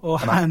prefer- name or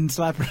and Hans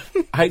Labyrinth.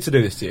 I hate to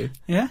do this to you,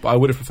 Yeah? but I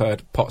would have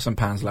preferred Pots and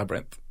Pans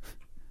Labyrinth.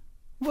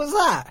 What's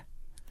that?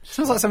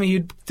 Sounds like something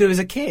you'd do as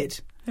a kid.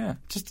 Yeah.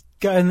 Just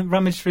go and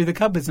rummage through the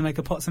cupboards and make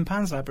a pots and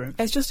pans labyrinth.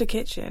 It's just a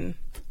kitchen.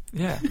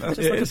 Yeah. Just like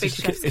a big chef's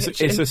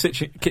kitchen. It's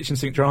a kitchen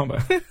sink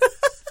drama.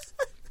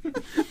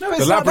 No,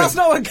 it's not. That's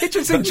not what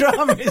kitchen sink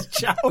drama is,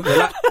 Joe.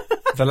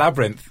 The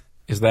Labyrinth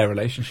is their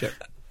relationship.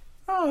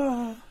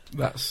 Oh.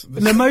 That's the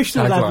An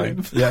emotional tagline.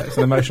 labyrinth. Yeah, it's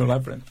an emotional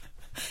labyrinth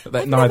that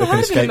I've neither never can heard of an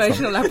escape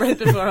emotional from. labyrinth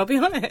before, I'll be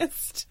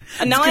honest.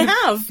 And now I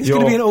have. It's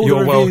going to be in all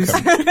You're the reviews.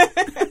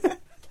 welcome.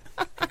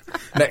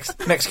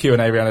 Next Q&A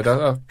Rhianna does.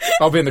 Oh,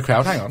 I'll be in the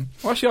crowd. Hang on.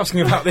 Why is she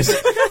asking about this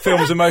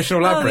film's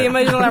emotional labyrinth? Oh, the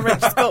emotional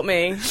labyrinth just got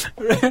me.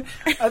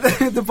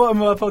 At the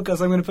bottom of our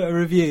podcast, I'm going to put a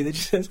review that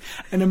just says,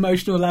 an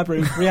emotional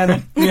labyrinth.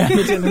 Rhianna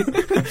Dhillon.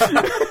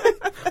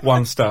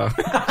 1 star.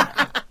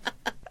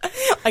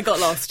 I got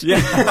lost. Yeah.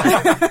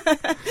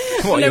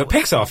 What, you're a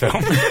Pixar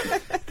film?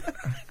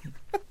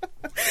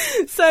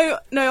 So,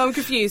 no, I'm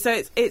confused.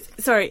 So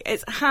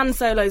it's Han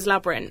Solo's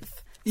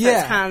Labyrinth. So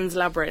it's Han's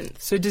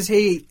Labyrinth. So does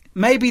he...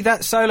 Maybe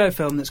that solo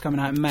film that's coming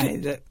out in May,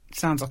 that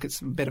sounds like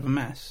it's a bit of a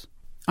mess.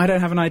 I don't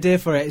have an idea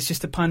for it. It's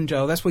just a pun,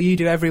 Joel. That's what you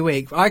do every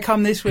week. I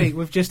come this week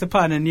with just a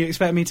pun and you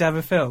expect me to have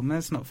a film.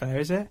 That's not fair,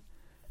 is it?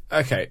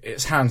 Okay,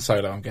 it's Han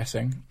Solo, I'm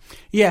guessing.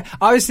 Yeah,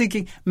 I was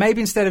thinking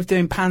maybe instead of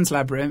doing Pan's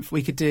Labyrinth,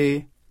 we could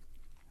do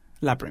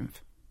Labyrinth.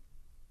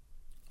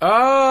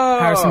 Oh!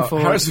 Harrison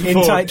Ford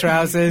in tight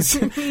trousers.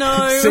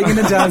 No. Singing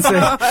and dancing.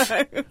 No.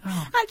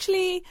 Oh.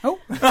 Actually... Oh.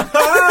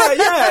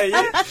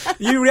 Yeah,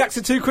 you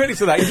reacted too quickly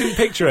to that. You didn't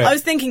picture it. I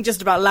was thinking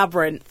just about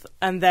Labyrinth,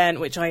 and then,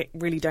 which I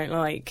really don't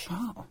like.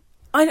 Oh.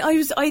 I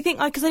think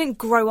because I didn't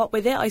grow up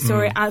with it. I saw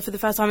it for the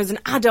first time as an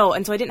adult,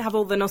 and so I didn't have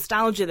all the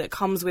nostalgia that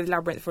comes with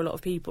Labyrinth for a lot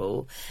of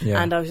people.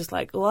 Yeah. And I was just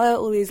like, why are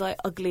all these like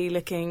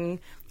ugly-looking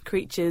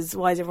creatures?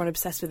 Why is everyone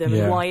obsessed with them?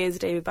 Yeah. And why is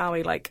David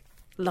Bowie like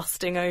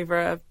lusting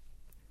over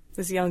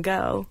this young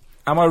girl?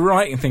 Am I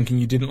right in thinking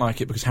you didn't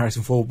like it because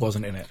Harrison Ford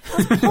wasn't in it?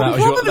 That's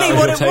probably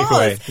what it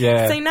takeaway. was.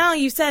 Yeah. So now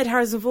you said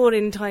Harrison Ford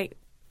in tight,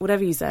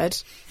 whatever you said.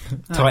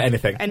 Tight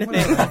anything.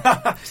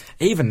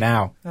 Even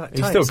now, like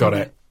he's still got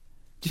it.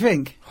 Do you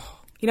think?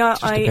 You know,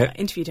 I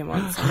interviewed him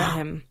once. I met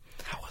him.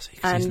 How was he?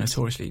 Because he's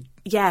notoriously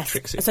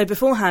tricksy. So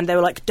beforehand, they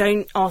were like,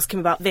 don't ask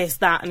him about this,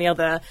 that, and the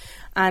other.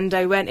 And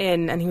I went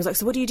in, and he was like,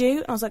 so what do you do?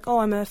 And I was like, oh,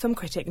 I'm a film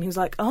critic. And he was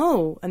like,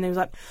 oh. And then he was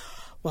like,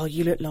 well,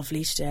 you look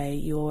lovely today.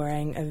 You're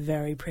wearing a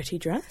very pretty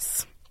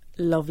dress.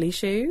 Lovely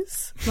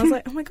shoes. And I was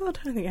like, oh my God,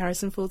 I think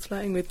Harrison Ford's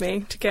flirting with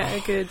me to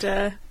get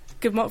a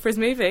good mock for his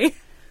movie.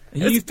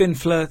 You've been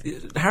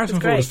flirty. Harrison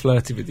Ford has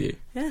flirted with you.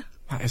 Yeah.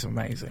 That is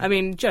amazing. I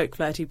mean, joke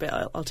flirty,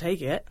 but I'll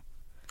take it.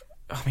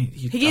 I mean,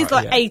 he is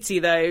like 80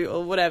 though,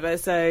 or whatever.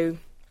 So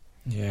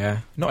yeah,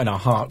 not in our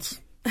hearts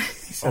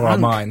or our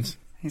minds.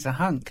 He's a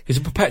hunk. He's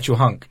a perpetual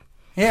hunk.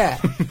 Yeah,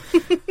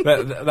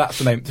 that's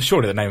the name.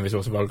 Surely the name of his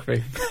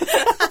autobiography.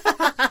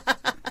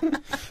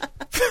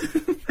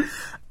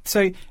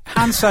 So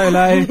Han Solo.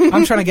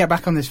 I'm trying to get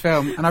back on this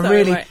film, and I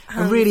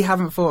really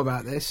haven't thought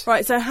about this.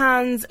 Right. So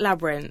Han's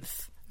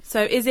Labyrinth.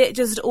 So is it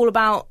just all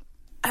about?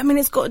 I mean,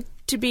 it's got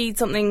to be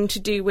something to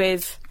do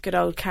with good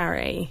old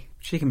Carrie.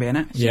 She can be in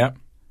it. Yeah.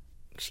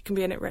 She can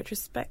be in it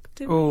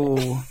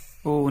retrospectively.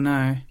 Oh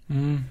no.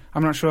 I'm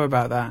not sure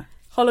about that.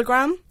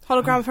 Hologram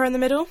of her in the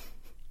middle.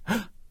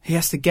 He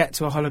has to get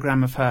to a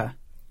hologram of her.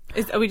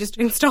 Are we just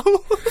doing Star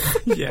Wars?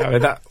 Yeah, I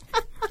mean,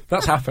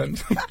 that's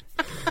happened.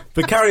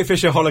 The Carrie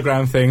Fisher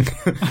hologram thing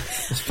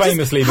has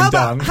famously been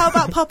done. How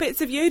about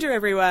puppets of Yoda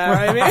everywhere?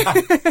 I mean,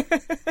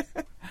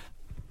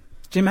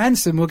 Jim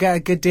Henson will get a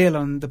good deal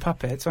on the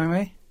puppets, won't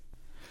we?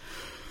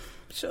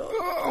 Sure.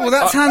 Oh,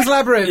 that's Han's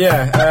Labyrinth.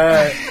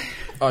 Yeah.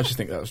 I just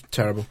think that was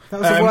terrible. That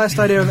was the worst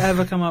idea I've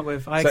ever come up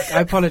with. I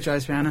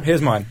apologise, Rhianna.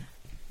 Here's mine.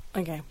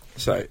 Okay.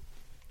 So,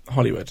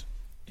 Hollywood.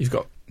 You've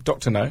got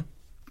Dr. No.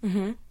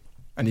 Mm-hmm.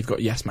 And you've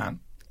got Yes Man.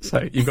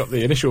 So, you've got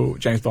the initial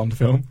James Bond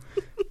film.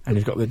 And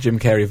you've got the Jim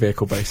Carrey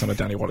vehicle based on a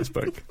Danny Wallace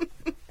book.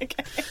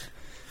 Okay.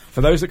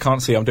 For those that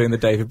can't see, I'm doing the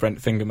David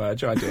Brent finger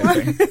merge idea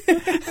thing.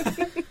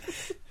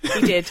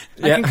 You did.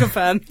 I can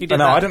confirm you did.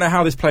 I don't know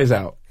how this plays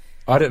out.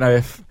 I don't know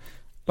if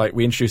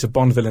we introduce a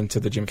Bond villain to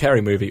the Jim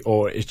Carrey movie,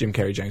 or is Jim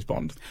Carrey James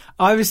Bond?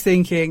 I was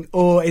thinking,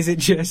 or is it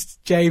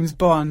just James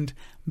Bond,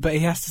 but he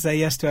has to say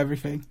yes to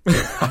everything?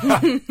 Well,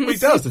 he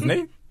does, doesn't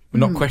he? We're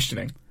not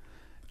questioning.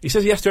 He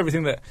says yes to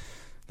everything that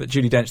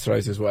Judi Dench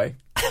throws his way.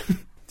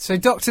 So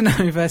Dr.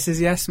 No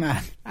versus Yes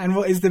Man. And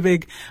what is the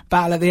big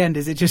battle at the end?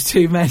 Is it just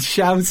two men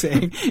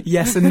shouting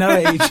yes and no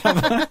at each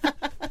other?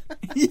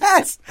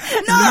 Yes!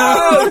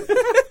 No!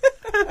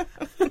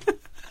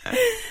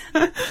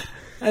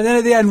 And then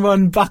at the end,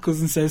 one buckles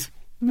and says,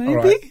 maybe?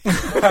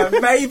 Right.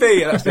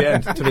 Maybe! That's the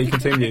end. To be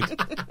continued.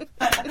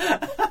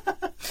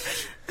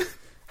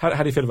 How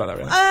do you feel about that,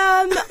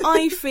 Rhianna?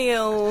 I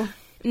feel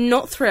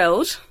not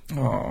thrilled.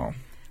 Oh.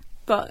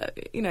 But,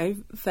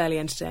 fairly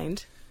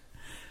entertained.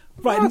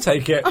 Right, I'll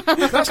take it.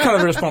 That's kind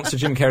of a response to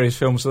Jim Carrey's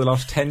films for the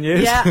last 10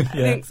 years. Yeah, I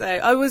think so.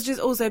 I was just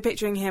also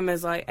picturing him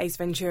as like Ace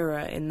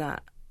Ventura in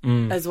that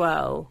as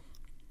well,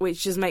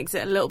 which just makes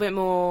it a little bit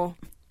more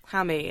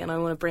hammy, and I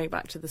want to bring it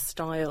back to the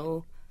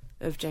style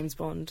of James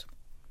Bond.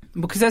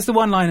 Because there's the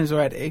one-liners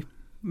already.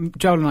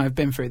 Joel and I have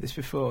been through this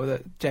before,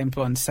 that James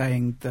Bond's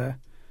saying the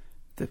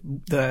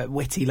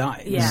witty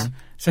lines. Yeah.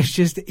 So it's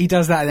just, he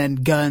does that and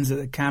then gurns at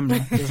the camera,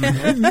 doesn't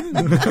he?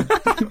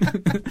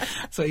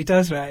 That's what he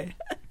does, right?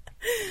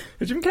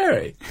 Jim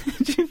Carrey?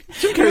 Jim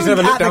Carrey's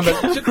never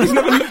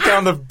looked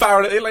down the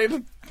barrel. He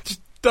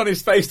just done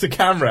his face to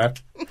camera.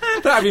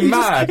 That'd be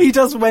mad. He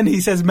does when he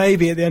says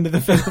maybe at the end of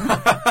the film.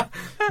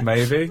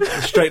 Maybe.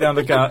 Straight down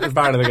the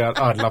barrel of the gun.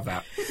 Oh, I'd love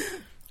that.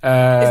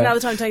 Isn't now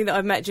the time to tell you that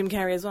I've met Jim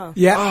Carrey as well?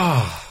 Yeah.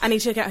 Oh. And he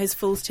took out his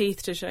false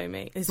teeth to show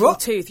me. His full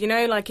tooth. You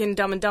know, like in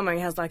Dumb and Dumber,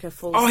 he has like a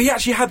false... Oh, he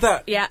actually had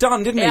that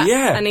done, didn't he?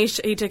 Yeah. And he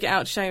took it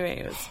out to show me.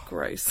 It was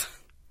gross.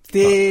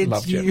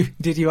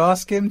 Did you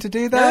ask him to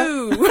do that?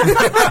 No.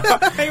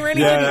 I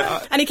really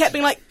didn't. And he kept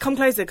being like, come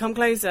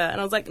closer. And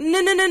I was like,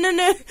 no,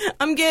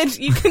 I'm good.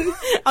 You can...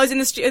 I was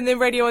in the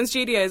Radio 1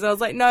 studios. I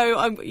was like,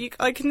 no,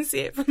 I can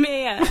see it from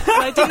here. And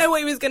I didn't know what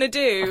he was going to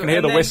do. I can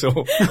hear the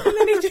whistle.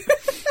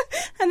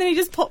 And then he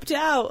just popped it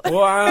out.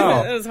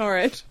 Wow. It was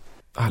horrid.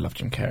 I love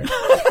Jim Carrey.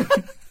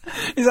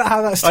 Is that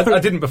how that started? I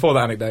didn't before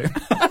that anecdote.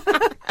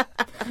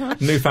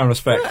 Newfound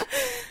respect.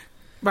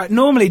 Right,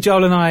 normally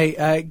Joel and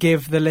I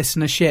give the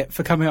listener shit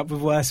for coming up with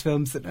worse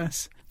films than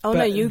us. Oh,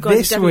 no, you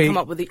guys definitely come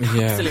up with the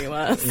absolute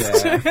worst.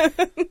 Yeah.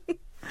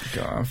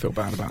 God, I feel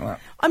bad about that.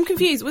 I'm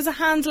confused. Was a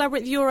Hand's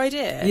Labyrinth your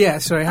idea? Yeah,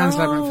 sorry, Hand's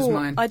Labyrinth was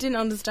mine. I didn't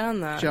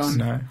understand that. John.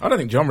 No, I don't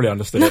think John really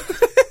understood it.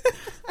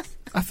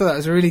 I thought that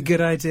was a really good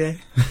idea.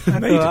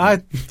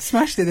 I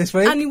smashed it this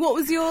week. And what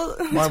was your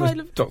Mine was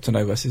Dr.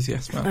 No versus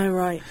Yes Man. Oh,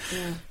 right.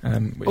 Yeah.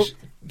 Which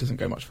doesn't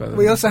go much further.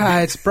 We also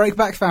had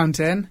Brokeback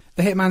Fountain,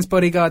 The Hitman's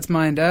Bodyguard's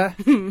Minder,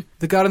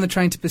 The Girl on the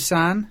Train to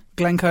Busan,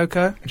 Glen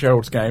Coco,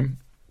 Gerald's Game,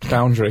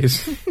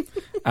 Boundaries,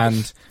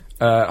 and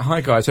hi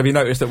guys, have you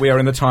noticed that we are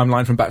in the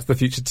timeline from Back to the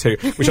Future 2,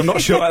 which I'm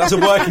not sure, that's a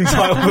working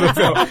title for the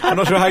film. I'm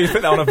not sure how you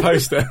fit that on a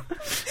poster.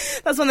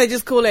 That's when they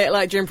just call it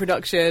like during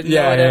production.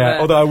 Yeah.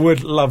 Although I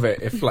would love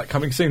it if like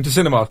coming soon to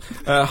cinema.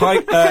 Hi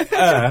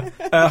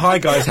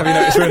guys, have you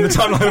noticed we're in the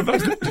timeline of Back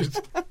to the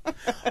Future 2?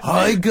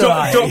 Hi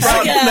guys. Doc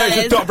Brown, no, it's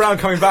just Doc Brown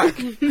coming back.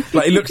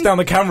 Like he looks down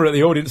the camera at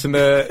the audience in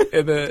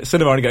the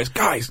cinema and he goes,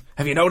 "Guys,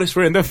 have you noticed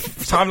we're in the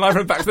timeline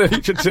from Back to the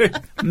Future 2?"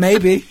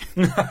 Maybe.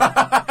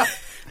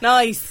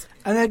 Nice.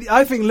 And then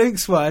I think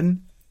Luke's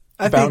one.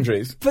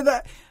 Boundaries. But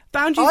that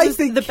Boundaries was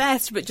the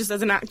best, but just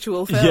as an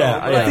actual film.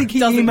 I think he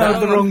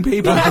emailed the wrong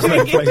people.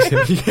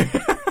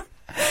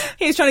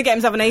 He was trying to get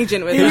himself an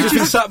agent with it. He's just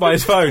been sat by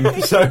his phone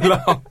for so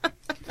long.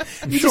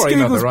 He just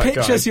Googles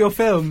pictures your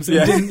films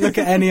and didn't look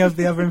at any of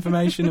the other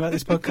information about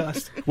this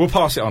podcast. We'll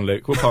pass it on,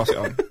 Luke. We'll pass it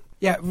on.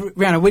 Yeah,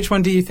 Rhianna, which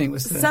one do you think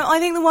was the... So I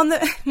think the one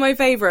that my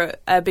favourite,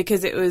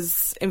 because it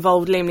was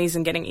involved Liam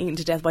Neeson getting eaten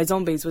to death by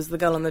zombies, was The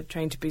Girl on the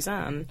Train to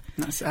Busan.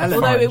 That's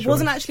Although it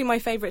wasn't actually my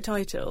favourite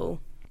title.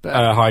 But,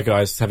 hi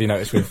guys, have you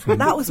noticed we've...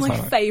 That was my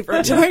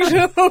favourite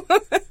title.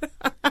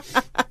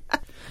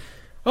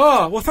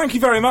 Oh, well, thank you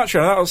very much,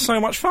 Rhianna. That was so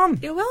much fun.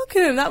 You're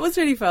welcome. That was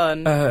really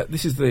fun.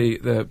 This is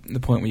the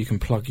point where you can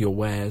plug your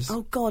wares.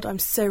 Oh, God, I'm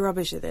so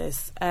rubbish at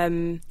this.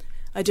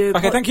 I do.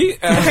 Okay, thank you.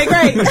 Okay,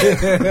 great.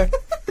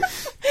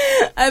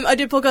 I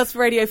do a podcast for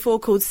Radio 4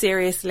 called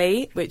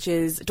Seriously, which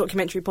is a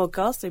documentary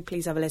podcast, so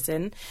please have a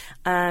listen.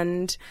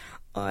 And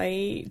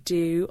I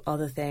do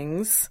other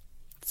things,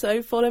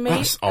 so follow me.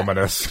 That's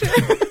ominous.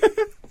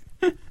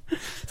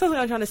 Sounds like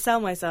I'm trying to sell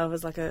myself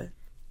as like a...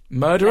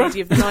 Murderer?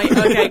 Lady of the night.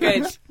 Okay,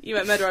 good. You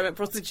went murderer, I went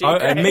prostitute.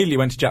 I immediately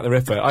went to Jack the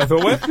Ripper. I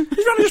thought, well, is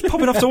Rhianna just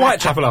popping off to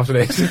Whitechapel after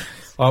this?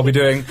 I'll be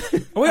doing...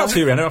 Are we up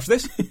to Rhianna after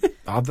this?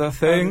 Other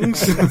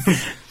things.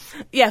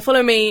 Yeah,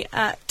 follow me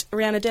at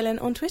Rhianna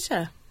Dhillon on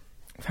Twitter.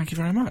 Thank you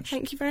very much.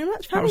 Thank you very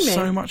much for having me. That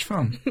was so much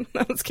fun.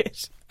 That was good.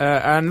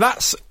 And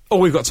that's all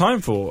we've got time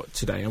for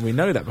today, and we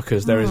know that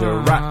because there is a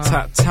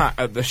rat-tat-tat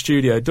at the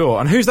studio door.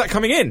 And who's that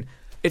coming in?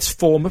 It's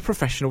former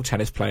professional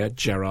tennis player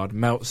Gerard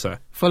Meltzer.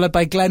 Followed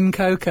by Glen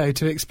Coco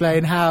to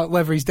explain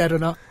whether he's dead or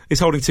not. He's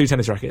holding 2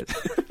 tennis rackets.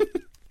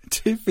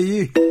 2 for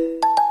you.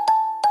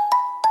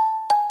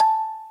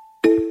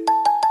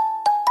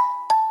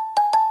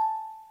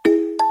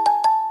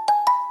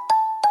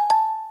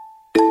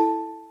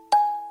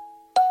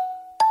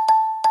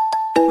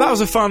 That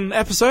was a fun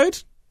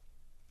episode.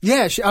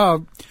 Yeah,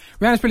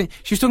 Rhianna's brilliant.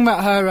 She was talking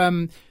about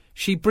her,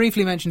 she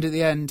briefly mentioned at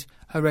the end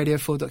her Radio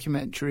 4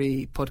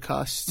 documentary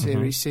podcast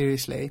series,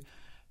 Seriously,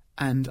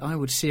 and I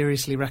would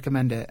seriously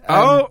recommend it.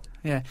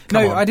 Yeah.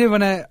 I didn't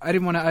want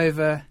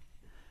to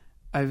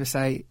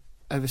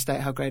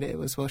overstate how great it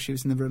was while she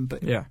was in the room,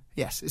 but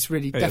yes, it's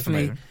really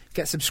definitely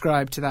get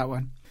subscribed to that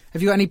one.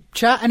 Have you got any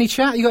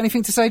chat? You got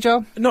anything to say,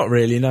 Joel? Not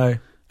really, no.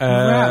 We're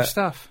out of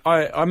stuff.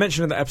 I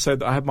mentioned in the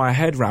episode that I had my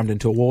head rammed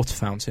into a water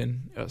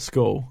fountain at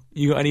school.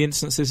 You got any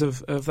instances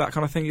of that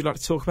kind of thing you'd like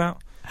to talk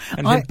about?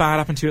 Anything bad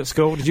happened to you at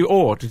school? Did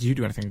you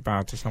do anything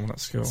bad to someone at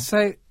school?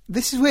 So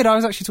this is weird. I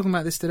was actually talking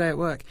about this today at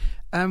work.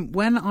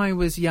 When I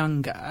was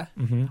younger,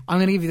 I'm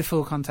going to give you the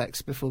full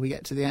context before we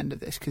get to the end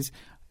of this because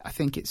I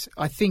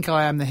think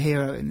I am the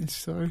hero in this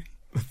story.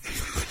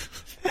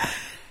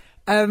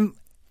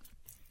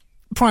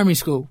 Primary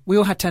school, we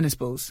all had tennis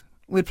balls.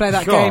 We'd play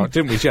that game.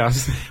 Didn't we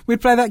just?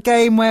 We'd play that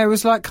game where it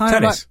was like kind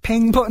tennis. of like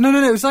ping pong. No,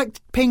 it was like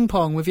ping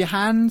pong with your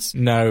hands.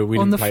 No, we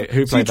didn't play.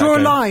 Who played that game? So you draw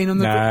a line on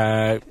the...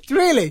 No.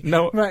 Really?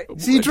 No. Right.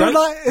 So you draw a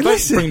line...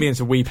 Don't bring me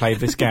into we played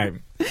this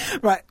game.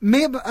 Right.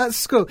 Me at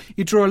school,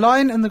 you draw a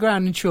line on the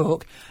ground in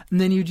chalk and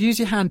then you'd use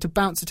your hand to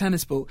bounce a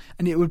tennis ball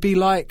and it would be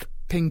like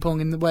ping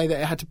pong in the way that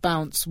it had to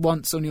bounce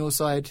once on your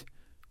side,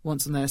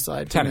 once on their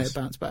side. Tennis. And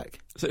then it bounced back.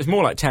 So it's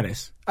more like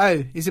tennis.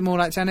 Oh, is it more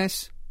like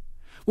tennis?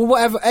 Well,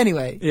 whatever.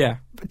 Anyway. Yeah.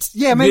 But,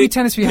 maybe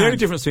tennis for your The only hands.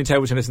 difference between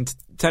table tennis and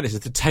tennis is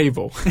the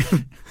table.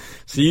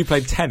 So you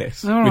played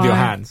tennis All with your right.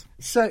 hands.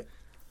 So,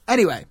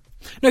 anyway.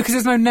 No, because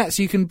there's no net,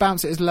 so you can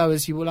bounce it as low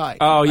as you will like.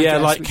 Oh, I yeah,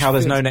 guess, like which how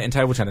there's feels- no net in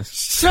table tennis.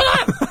 Shut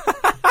up!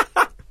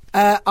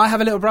 I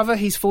have a little brother.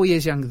 He's 4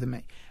 years younger than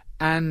me.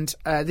 And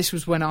this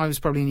was when I was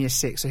probably in year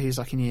 6, so he was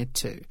like in year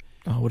 2.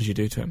 Oh, what did you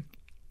do to him?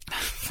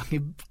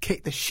 Fucking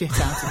kicked the shit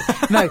out of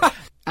him. No. You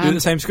were at the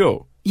same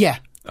school? Yeah.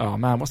 Oh,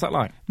 man, what's that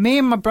like? Me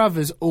and my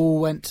brothers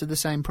all went to the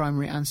same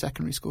primary and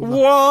secondary school.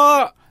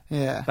 What?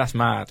 Yeah. That's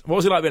mad. What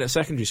was it like being at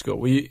secondary school?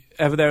 Were you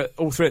ever there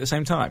all three at the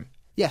same time?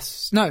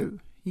 Yes. No.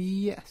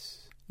 Yes.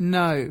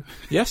 No.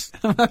 Yes?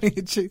 I'm having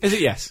a cheek. Is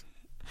it yes?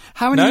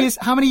 How many No? years?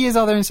 How many years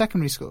are there in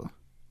secondary school,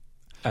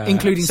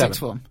 including 7. sixth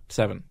form?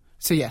 7.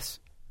 So yes.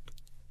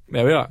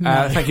 There we are.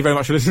 No. Thank you very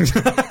much for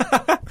listening.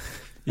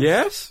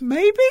 Yes?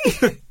 Maybe.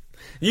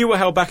 You were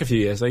held back a few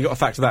years, so you got to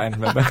factor that in,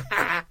 remember?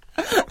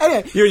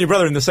 Anyway, You and your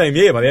brother in the same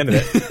year by the end of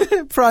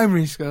it.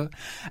 primary school,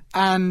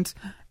 and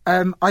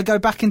I go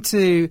back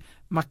into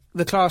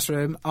the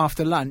classroom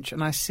after lunch,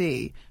 and I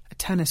see a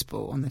tennis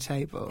ball on the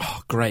table.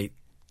 Oh, great.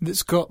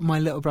 That's got my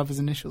little brother's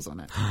initials on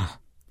it.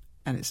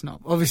 And it's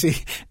not. Obviously,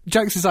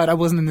 jokes aside, I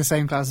wasn't in the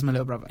same class as my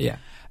little brother. Yeah.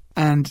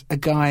 And a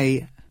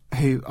guy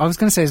who, I was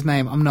going to say his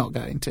name, I'm not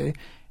going to,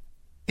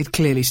 he'd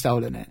clearly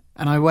stolen it.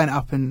 And I went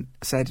up and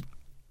said,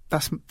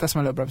 that's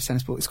my little brother's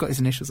tennis ball. It's got his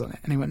initials on it.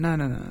 And he went, no.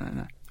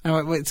 And I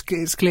went, well,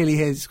 it's clearly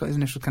his. It's got his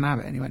initials. Can I have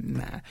it? And he went,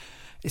 nah,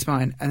 it's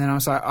mine. And then I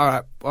was like, all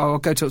right, well, I'll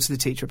go talk to the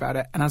teacher about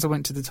it. And as I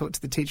went to talk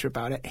to the teacher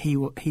about it, he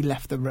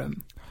left the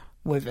room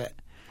with it.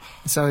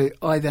 So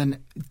I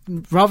then,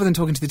 rather than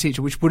talking to the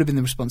teacher, which would have been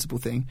the responsible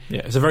thing.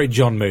 Yeah, it's a very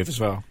John move as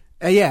well.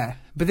 Yeah,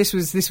 but this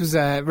was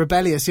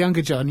rebellious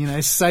younger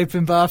John, soap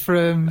in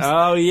bathrooms.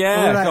 Oh,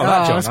 yeah. That. God,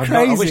 that John. It's I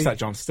crazy. wish that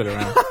John's still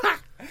around.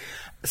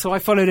 So I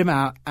followed him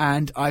out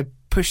and I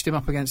pushed him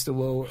up against the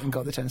wall and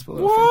got the tennis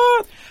ball off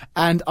What? him.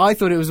 And I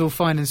thought it was all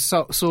fine and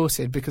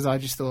sorted because I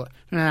just thought,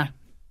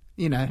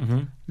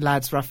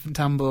 lads rough and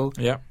tumble.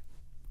 Yeah.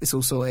 It's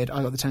all sorted.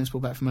 I got the tennis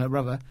ball back from my little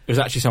brother. It was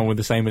actually someone with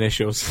the same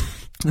initials.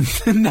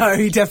 No,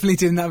 he definitely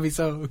didn't. That'd be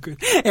so awkward.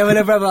 Yeah, my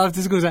little brother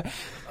after school was like,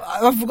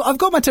 I've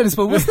got my tennis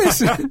ball. What's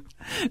this?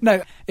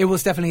 No, it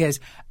was definitely his.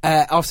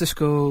 After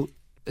school,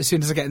 as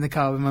soon as I get in the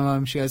car with my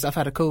mum, she goes, I've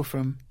had a call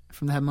from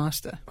the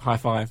headmaster. High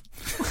five.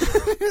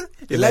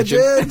 You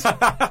legend.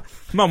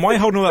 Mum, why are you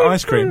holding all that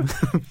ice cream?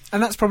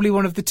 And that's probably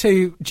one of the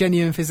 2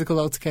 genuine physical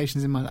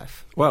altercations in my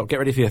life. Well, get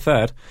ready for your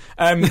third.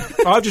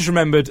 I've just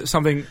remembered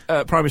something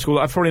at primary school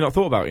that I've probably not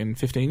thought about in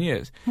 15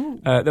 years.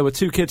 There were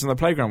 2 kids on the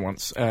playground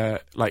once,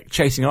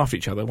 chasing after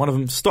each other. One of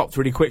them stopped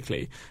really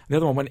quickly, and the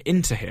other one went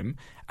into him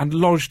and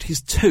lodged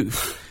his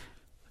tooth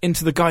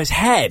into the guy's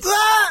head.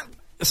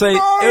 So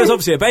it was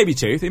obviously a baby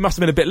tooth. It must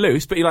have been a bit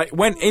loose, but he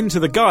went into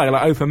the guy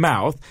open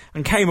mouth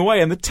and came away,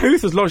 and the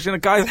tooth was lodged in a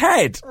guy's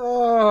head.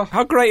 Oh,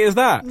 how great is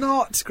that?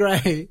 Not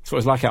great. That's what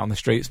it's like out on the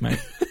streets, mate.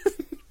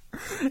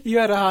 You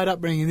had a hard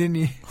upbringing, didn't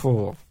you?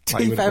 Oh,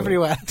 teeth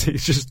everywhere.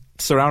 He's just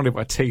surrounded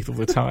by teeth all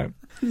the time.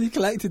 You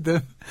collected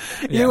them.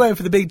 Yeah. You went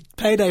for the big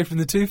payday from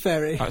the Tooth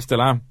Fairy. I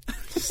still am.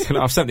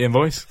 I've sent the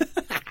invoice.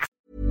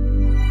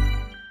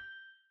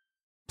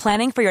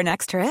 Planning for your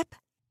next trip?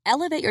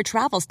 Elevate your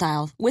travel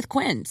style with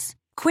Quince.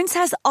 Quince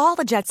has all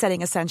the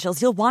jet-setting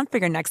essentials you'll want for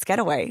your next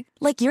getaway,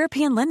 like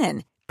European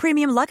linen,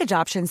 premium luggage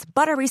options,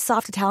 buttery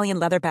soft Italian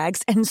leather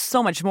bags, and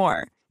so much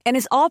more. And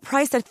is all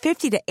priced at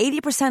 50 to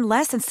 80%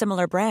 less than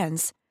similar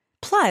brands.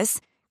 Plus,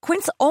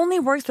 Quince only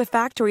works with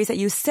factories that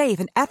use safe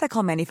and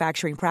ethical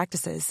manufacturing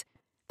practices.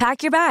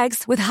 Pack your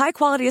bags with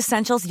high-quality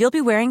essentials you'll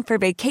be wearing for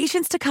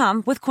vacations to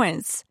come with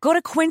Quince. Go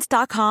to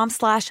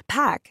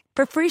quince.com/pack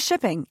for free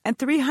shipping and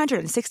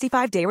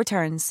 365-day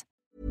returns.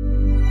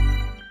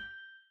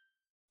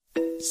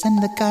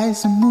 Send the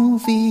guys a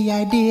movie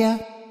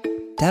idea.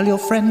 Tell your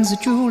friends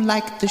that you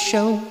like the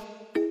show.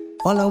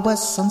 Follow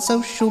us on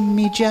social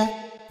media.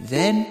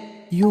 Then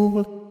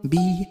you'll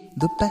be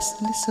the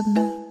best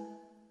listener.